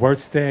day and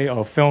worst day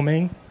of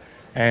filming?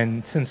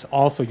 And since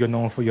also you're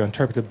known for your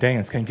interpretive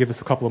dance, can you give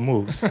us a couple of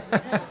moves?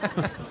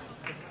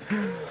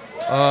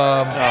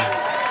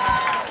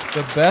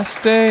 The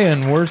best day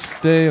and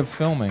worst day of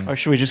filming. Or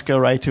should we just go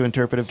right to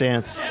interpretive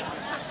dance?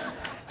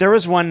 There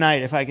was one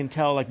night, if I can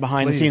tell, like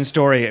behind-the-scenes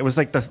story. It was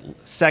like the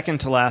second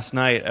to last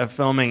night of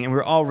filming, and we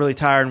were all really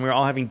tired, and we were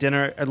all having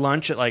dinner at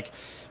lunch at like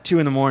 2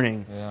 in the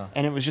morning. Yeah.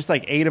 And it was just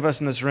like 8 of us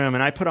in this room,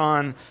 and I put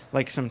on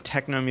like some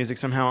techno music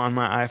somehow on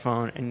my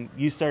iPhone, and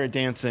you started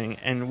dancing,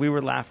 and we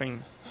were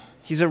laughing.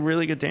 He's a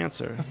really good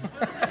dancer.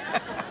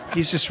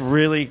 He's just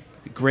really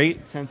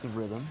great sense of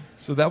rhythm.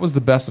 So that was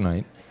the best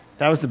night.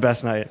 That was the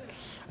best night.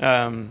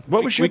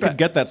 What was your we could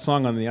get that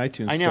song on the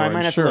iTunes I know, store, I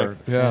might have to look.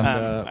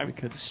 Yeah. I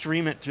could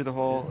stream it through the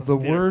whole The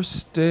theater.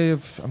 worst day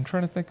of... I'm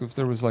trying to think if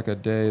there was like a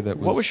day that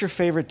was... What was your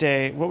favorite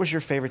day? What was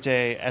your favorite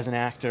day as an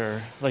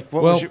actor? Like,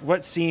 what Well, was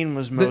what scene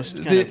was most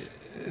the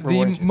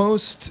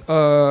most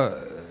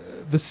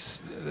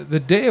the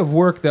day of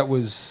work that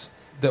was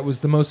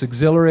the most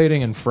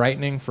exhilarating and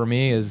frightening for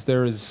me is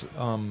there is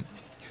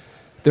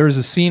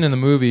a scene in the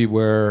movie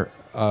where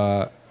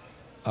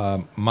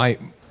my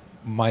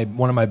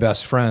one of my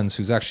best friends,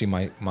 who's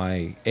actually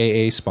my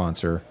AA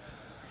sponsor,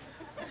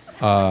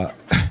 I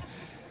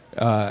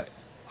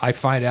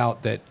find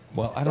out that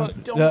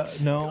don't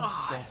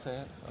say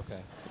it.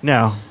 Okay.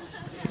 No.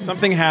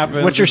 Something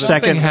happens. What's your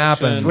second?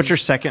 Happens. What's your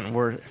second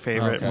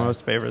favorite? Okay.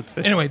 Most favorites.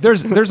 Anyway,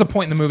 there's a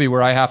point in the movie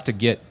where I have to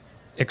get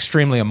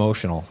extremely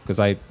emotional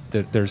because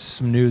there's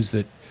some news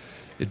that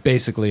it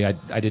basically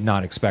I did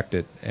not expect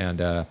it, and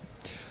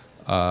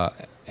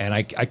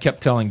I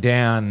kept telling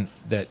Dan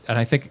that, and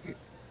I think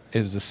it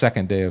was the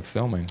second day of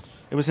filming.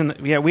 It was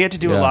we had to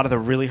do a lot of the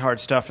really hard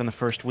stuff in the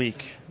first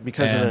week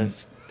because of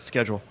the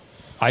schedule.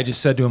 I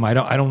just said to him, I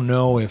don't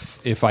know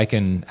if I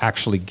can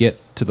actually get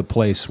to the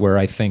place where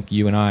I think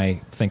you and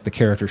I think the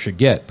character should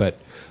get, but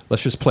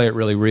let's just play it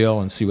really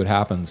real and see what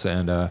happens.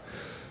 And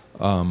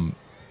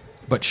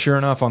but sure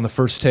enough, on the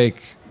first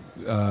take,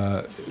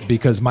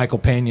 because Michael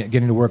Pena,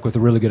 getting to work with a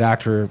really good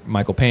actor,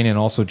 Michael Pena, and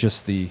also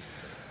just the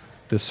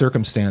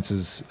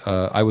circumstances,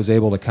 I was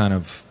able to kind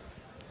of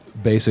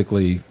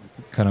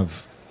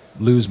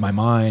lose my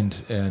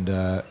mind, and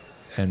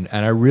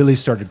I really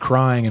started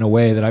crying in a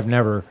way that I've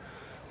never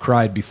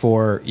cried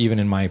before, even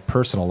in my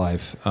personal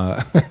life,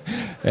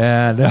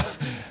 and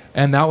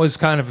that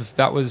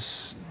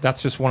was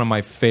that's just one of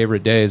my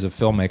favorite days of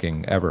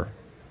filmmaking ever,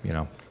 you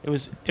know. It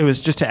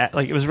was just it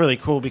was really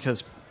cool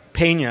because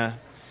Pena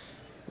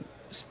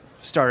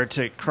started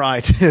to cry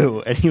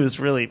too, and he was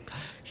really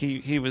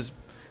he was,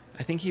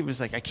 I think he was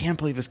like, I can't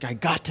believe this guy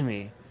got to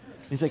me.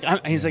 He's like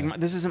like,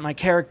 this isn't my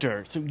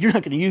character, so you're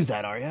not going to use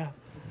that, are you?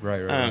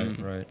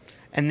 Right.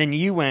 And then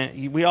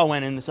we all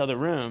went in this other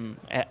room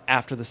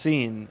after the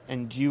scene,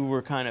 and you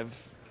were kind of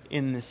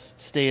in this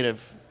state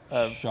of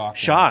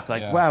shock.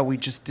 Like, wow, we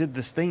just did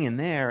this thing in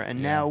there,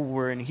 and now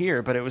we're in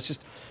here. But it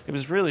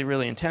was really,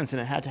 really intense,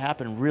 and it had to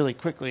happen really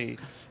quickly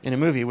in a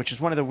movie, which is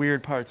one of the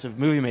weird parts of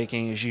movie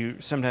making, is you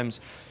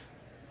sometimes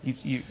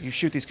you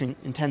shoot these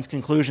intense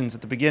conclusions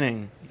at the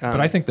beginning.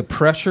 But I think the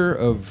pressure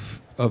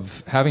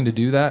of having to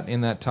do that in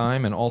that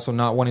time, and also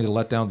not wanting to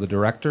let down the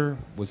director,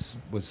 was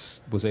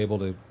able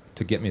to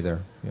get me there.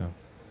 Yeah.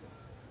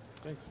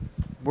 Thanks.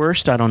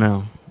 Worst, I don't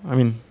know. I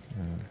mean,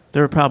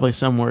 there were probably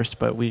some worst,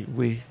 but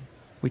we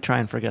try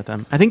and forget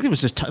them. I think it was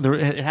just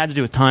it had to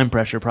do with time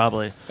pressure,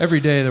 probably. Every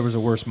day there was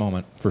a worse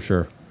moment for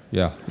sure.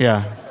 Yeah.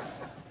 Yeah.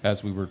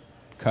 As we were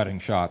cutting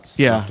shots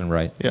left and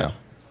right. Yeah.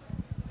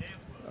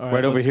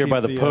 Right over here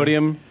by the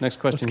podium. Next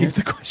question. Let's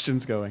keep the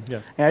questions going.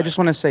 Yes. Hey, I just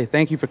want to say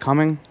thank you for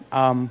coming.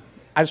 I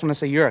just want to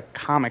say you're a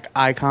comic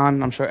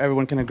icon. I'm sure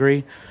everyone can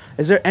agree.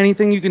 Is there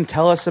anything you can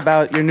tell us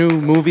about your new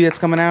movie that's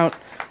coming out?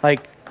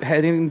 Like, had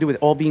anything to do with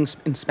all being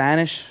in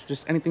Spanish?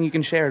 Just anything you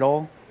can share at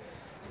all?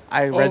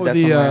 I read that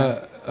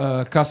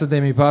somewhere. Casa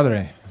de mi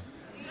Padre.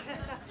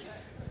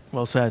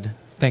 Well said.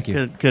 Thank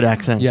you. Good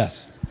accent.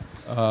 Yes.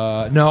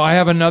 No, I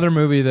have another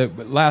movie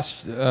that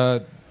last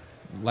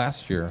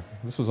year.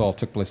 This was all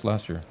took place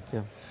last year.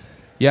 Yeah.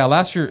 Yeah,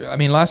 last year. I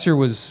mean, last year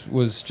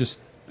was just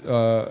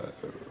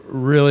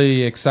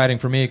really exciting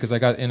for me because I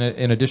got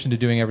in addition to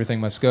doing Everything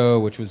Must Go,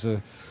 which was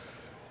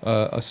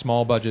a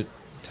small budget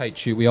tight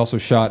shoot. I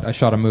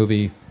shot a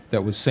movie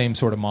that was same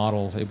sort of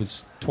model. It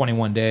was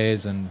 21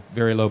 days and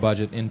very low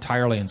budget,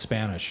 entirely in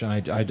Spanish.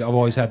 And I've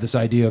always had this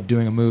idea of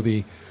doing a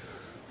movie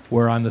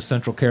where I'm the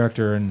central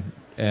character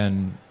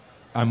and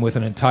I'm with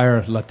an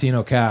entire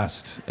Latino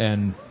cast,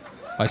 and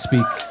I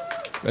speak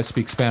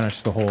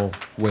Spanish the whole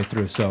way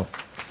through. So,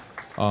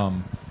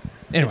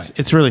 anyway,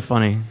 it's really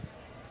funny.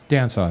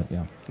 Dan saw it,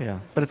 yeah. Yeah,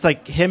 but it's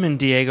like him and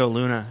Diego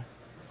Luna.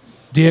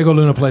 Diego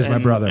Luna plays my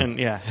brother. And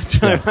yeah,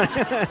 it's really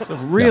funny. So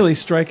really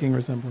striking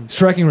resemblance.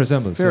 Striking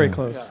resemblance. It's very yeah.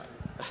 close.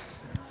 Yeah.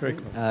 Very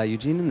close.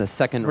 Eugene in the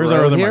second Where's row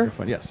our other here?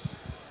 microphone?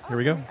 Yes. Here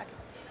we go.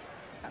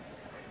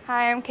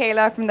 Hi, I'm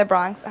Kayla from the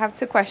Bronx. I have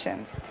 2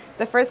 questions.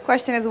 The first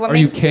question is, what Are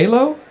you makes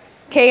Kalo?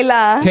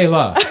 Kayla.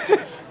 Kayla.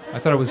 I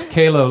thought it was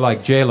Kalo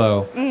like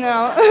J-Lo.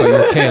 No. But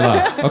you're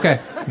Kayla.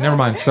 Okay, never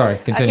mind. Sorry,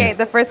 continue. Okay,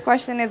 the first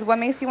question is, what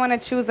makes you want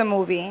to choose a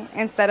movie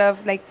instead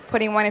of like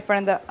putting one in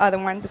front of the other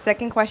one? The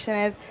second question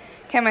is,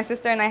 can my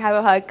sister and I have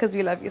a hug because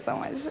we love you so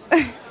much?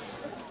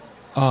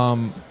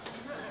 You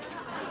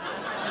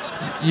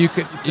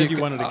could. You said you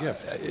wanted a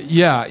gift.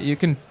 Yeah, you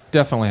can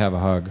definitely have a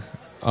hug.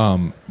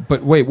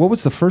 But wait, what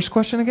was the first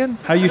question again?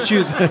 How you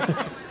choose?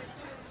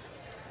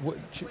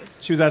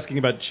 She was asking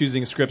about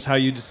choosing scripts. How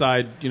you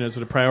decide, sort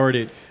of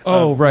priority.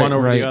 Right, one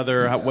over right. the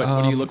other.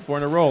 What do you look for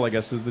in a role? I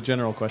guess is the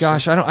general question.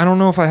 Gosh, I don't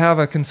know if I have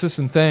a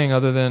consistent thing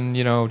other than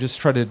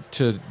just try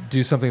to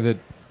do something that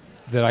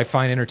I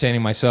find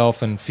entertaining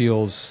myself and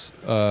feels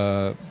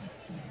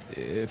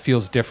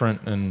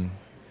different and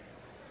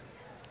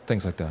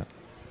things like that.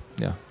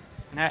 Yeah.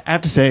 And I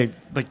have to say,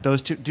 like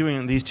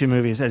doing these two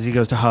movies as he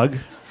goes to hug,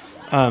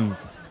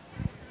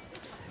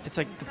 it's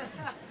like.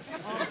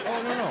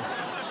 Oh no.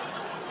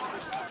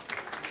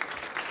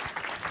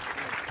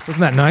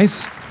 Wasn't that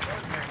nice?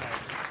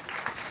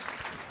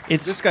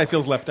 This guy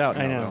feels left out.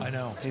 I know.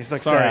 know. He's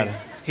like Sorry.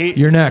 sad.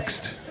 You're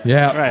next.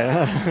 Yeah.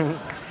 Right.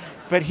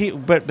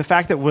 But the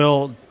fact that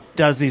Will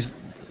does these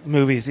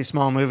movies, these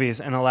small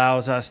movies, and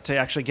allows us to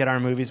actually get our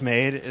movies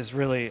made is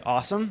really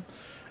awesome,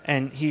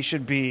 and he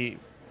should be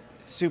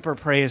super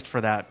praised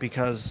for that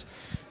because,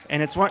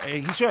 and it's what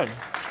he should.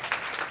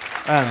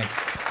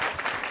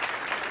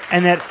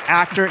 And that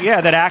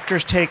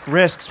actors take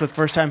risks with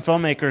first-time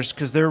filmmakers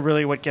because they're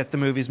really what get the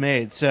movies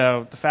made.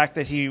 So the fact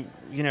that he,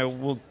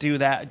 will do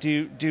that,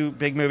 do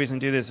big movies and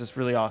do this is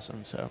really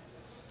awesome. So,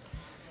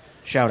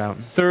 shout out.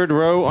 Third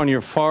row on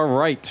your far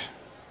right.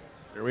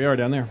 Here we are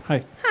down there.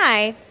 Hi.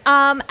 Hi.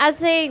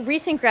 As a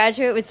recent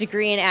graduate with a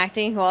degree in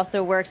acting who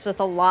also works with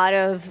a lot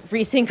of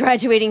recent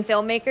graduating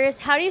filmmakers,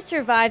 how do you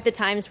survive the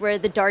times where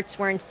the darts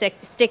weren't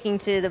sticking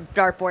to the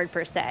dartboard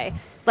per se?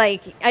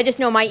 Like, I just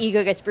know my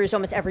ego gets bruised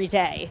almost every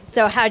day.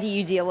 So how did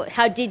you deal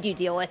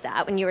with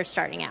that when you were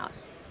starting out?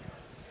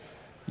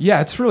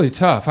 Yeah, it's really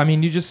tough. I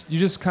mean, you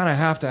just kind of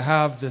have to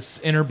have this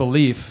inner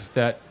belief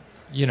that,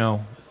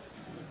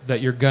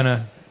 that you're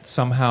gonna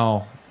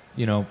somehow,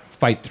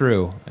 fight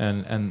through,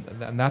 and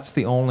that's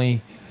the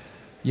only,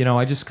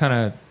 I just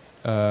kind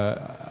of,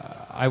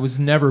 I was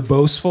never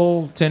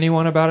boastful to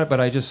anyone about it, but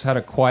I just had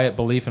a quiet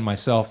belief in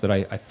myself that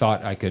I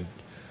thought I could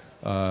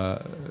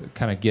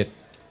kind of get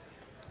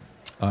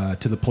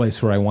to the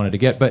place where I wanted to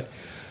get. But,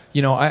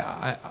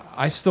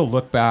 I still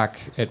look back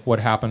at what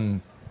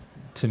happened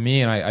to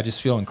me, and I just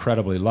feel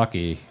incredibly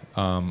lucky,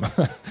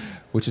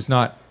 which is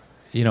not,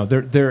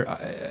 there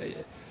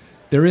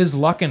is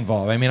luck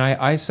involved. I mean,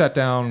 I sat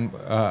down,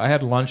 I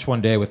had lunch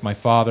one day with my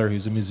father,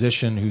 who's a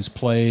musician, who's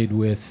played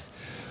with,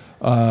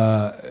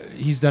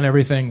 he's done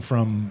everything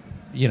from,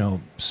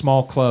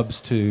 small clubs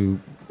to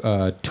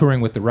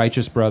touring with the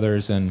Righteous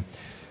Brothers, and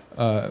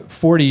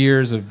 40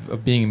 years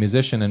of being a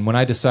musician. And when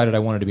I decided I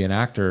wanted to be an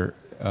actor,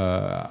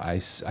 I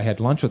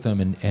had lunch with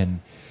him,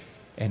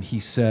 and he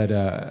said,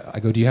 I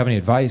go, do you have any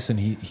advice? And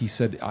he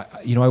said,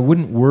 I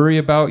wouldn't worry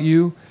about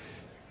you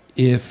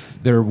if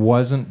there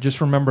wasn't,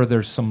 just remember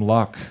there's some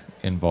luck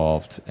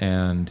involved,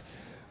 and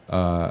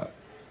don't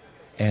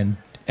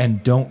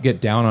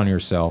get down on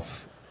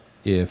yourself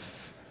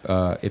if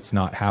it's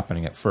not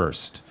happening at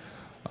first,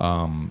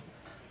 and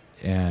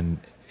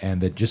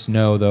that just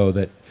know though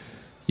that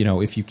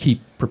if you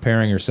keep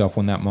preparing yourself,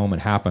 when that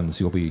moment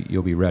happens, you'll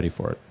be ready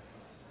for it.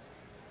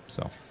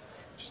 So,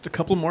 just a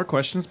couple more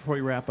questions before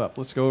we wrap up.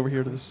 Let's go over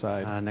here to the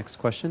side. Next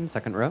question,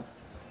 second row.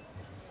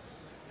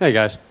 Hey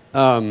guys.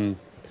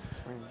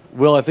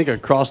 Will, I think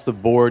across the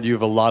board you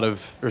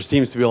have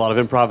seems to be a lot of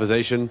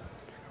improvisation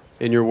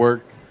in your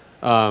work.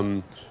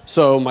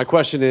 So my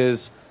question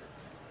is,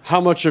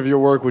 how much of your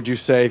work would you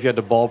say, if you had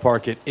to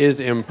ballpark it,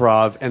 is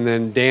improv? And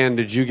then, Dan,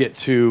 did you get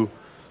to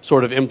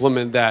sort of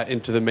implement that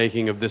into the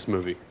making of this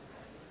movie?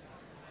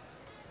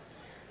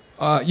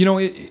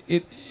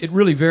 It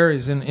really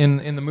varies.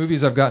 In the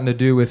movies I've gotten to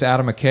do with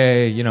Adam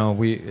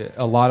McKay,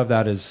 a lot of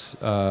that is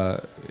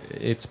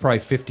it's probably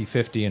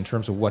 50-50 in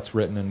terms of what's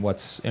written and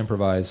what's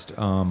improvised.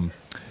 In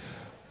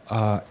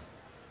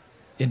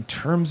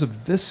terms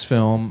of this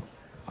film,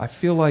 I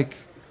feel like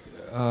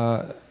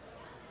I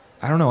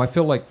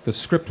feel like the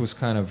script was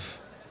kind of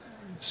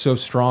so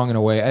strong in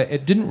a way.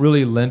 It didn't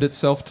really lend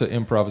itself to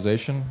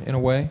improvisation in a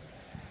way.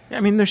 Yeah, I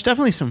mean, there's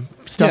definitely some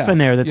stuff in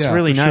there that's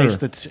really nice. Sure.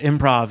 That's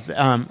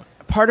improv.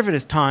 Part of it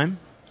is time.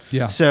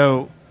 Yeah.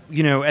 So,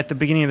 at the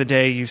beginning of the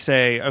day, you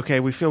say, okay,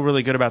 we feel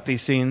really good about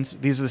these scenes.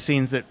 These are the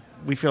scenes that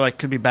we feel like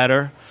could be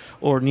better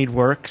or need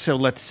work. So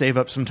let's save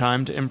up some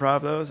time to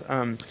improv those.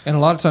 And a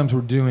lot of times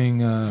we're doing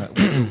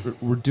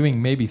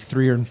maybe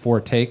 3 or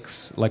 4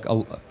 takes. Like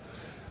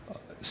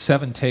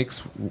 7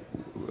 takes,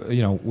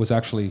 was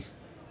actually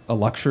a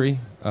luxury.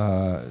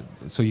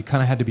 So you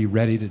kind of had to be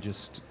ready to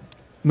just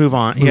move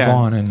on.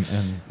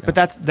 And But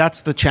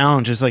that's the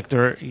challenge, is like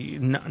they're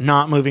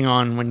not moving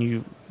on when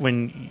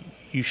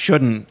you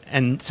shouldn't,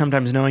 and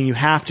sometimes knowing you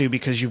have to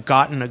because you've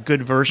gotten a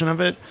good version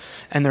of it,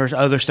 and there's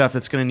other stuff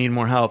that's going to need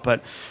more help.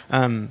 But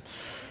there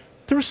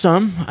were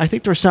some. I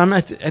think there were some.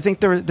 I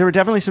think there were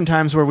definitely some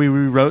times where we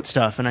rewrote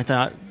stuff, and I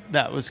thought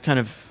that was kind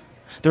of.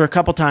 There were a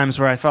couple times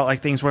where I felt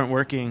like things weren't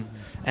working,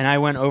 and I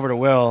went over to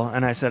Will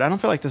and I said, I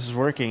don't feel like this is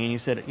working. And you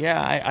said,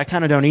 yeah, I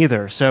kind of don't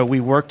either. So we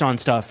worked on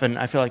stuff, and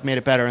I feel like made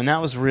it better. And that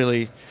was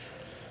really,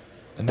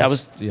 And that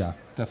that's, was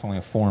definitely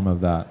a form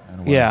of that. In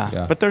a way.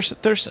 Yeah, but there's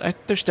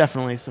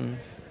definitely some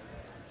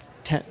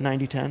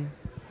 90-10.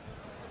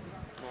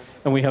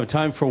 And we have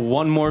time for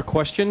one more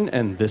question,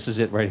 and this is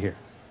it right here.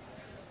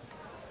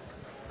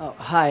 Oh,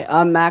 hi,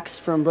 I'm Max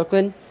from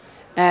Brooklyn,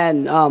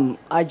 and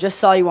I just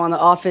saw you on The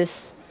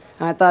Office,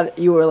 and I thought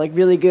you were like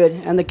really good,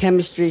 and the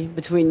chemistry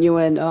between you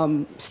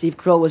and Steve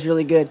Carell was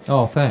really good.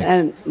 Oh, thanks.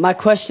 And my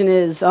question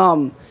is,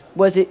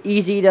 was it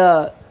easy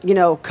to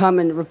come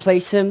and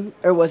replace him,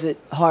 or was it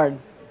hard?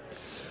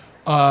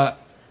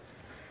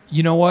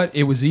 You know what?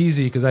 It was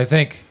easy because I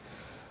think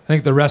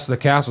the rest of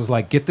the cast was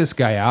like, "Get this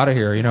guy out of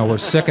here! We're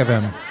sick of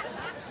him.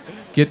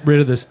 Get rid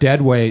of this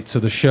dead weight so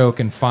the show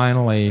can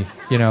finally,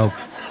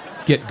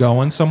 get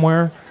going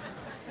somewhere."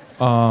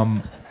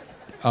 No,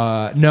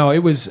 it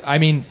was. I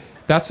mean,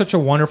 that's such a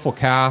wonderful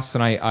cast,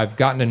 and I've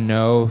gotten to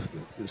know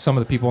some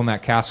of the people in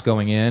that cast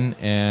going in,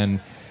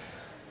 and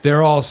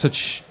they're all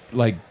such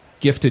like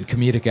gifted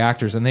comedic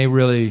actors, and they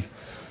really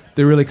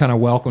kind of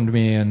welcomed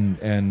me,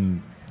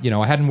 and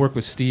I hadn't worked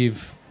with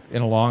Steve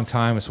in a long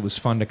time, so it was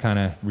fun to kind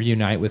of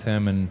reunite with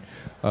him, and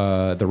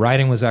the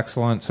writing was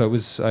excellent, so it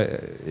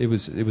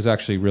was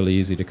actually really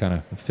easy to kind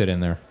of fit in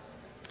there.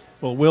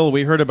 Well, Will,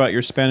 we heard about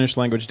your Spanish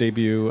language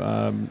debut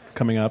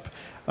coming up.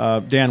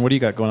 Dan, what do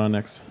you got going on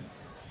next?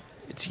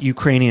 It's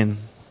Ukrainian.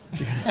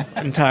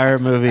 Entire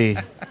movie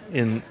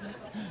in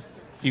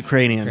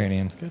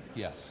Ukrainian. Good.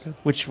 Yes. Good.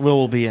 Which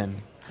Will be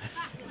in.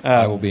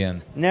 I will be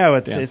in. No,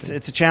 it's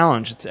a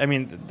challenge.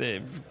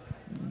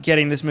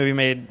 Getting this movie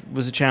made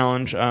was a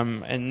challenge,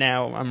 and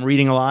now I'm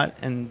reading a lot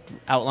and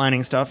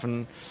outlining stuff,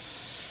 and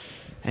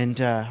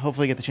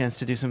hopefully get the chance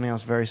to do something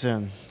else very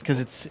soon because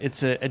it's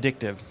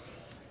addictive.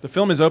 The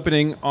film is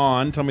opening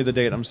on, tell me the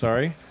date, I'm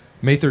sorry.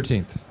 May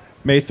 13th.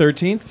 May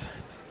 13th.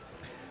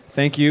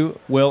 Thank you,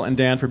 Will and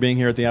Dan, for being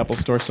here at the Apple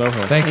Store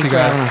Soho. Thanks you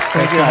guys.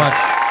 Thanks so much.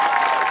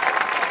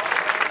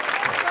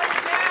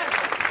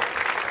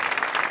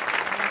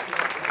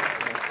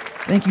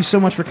 Thank you so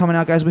much for coming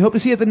out, guys. We hope to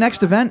see you at the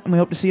next event, and we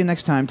hope to see you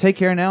next time. Take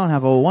care now and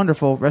have a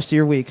wonderful rest of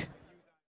your week.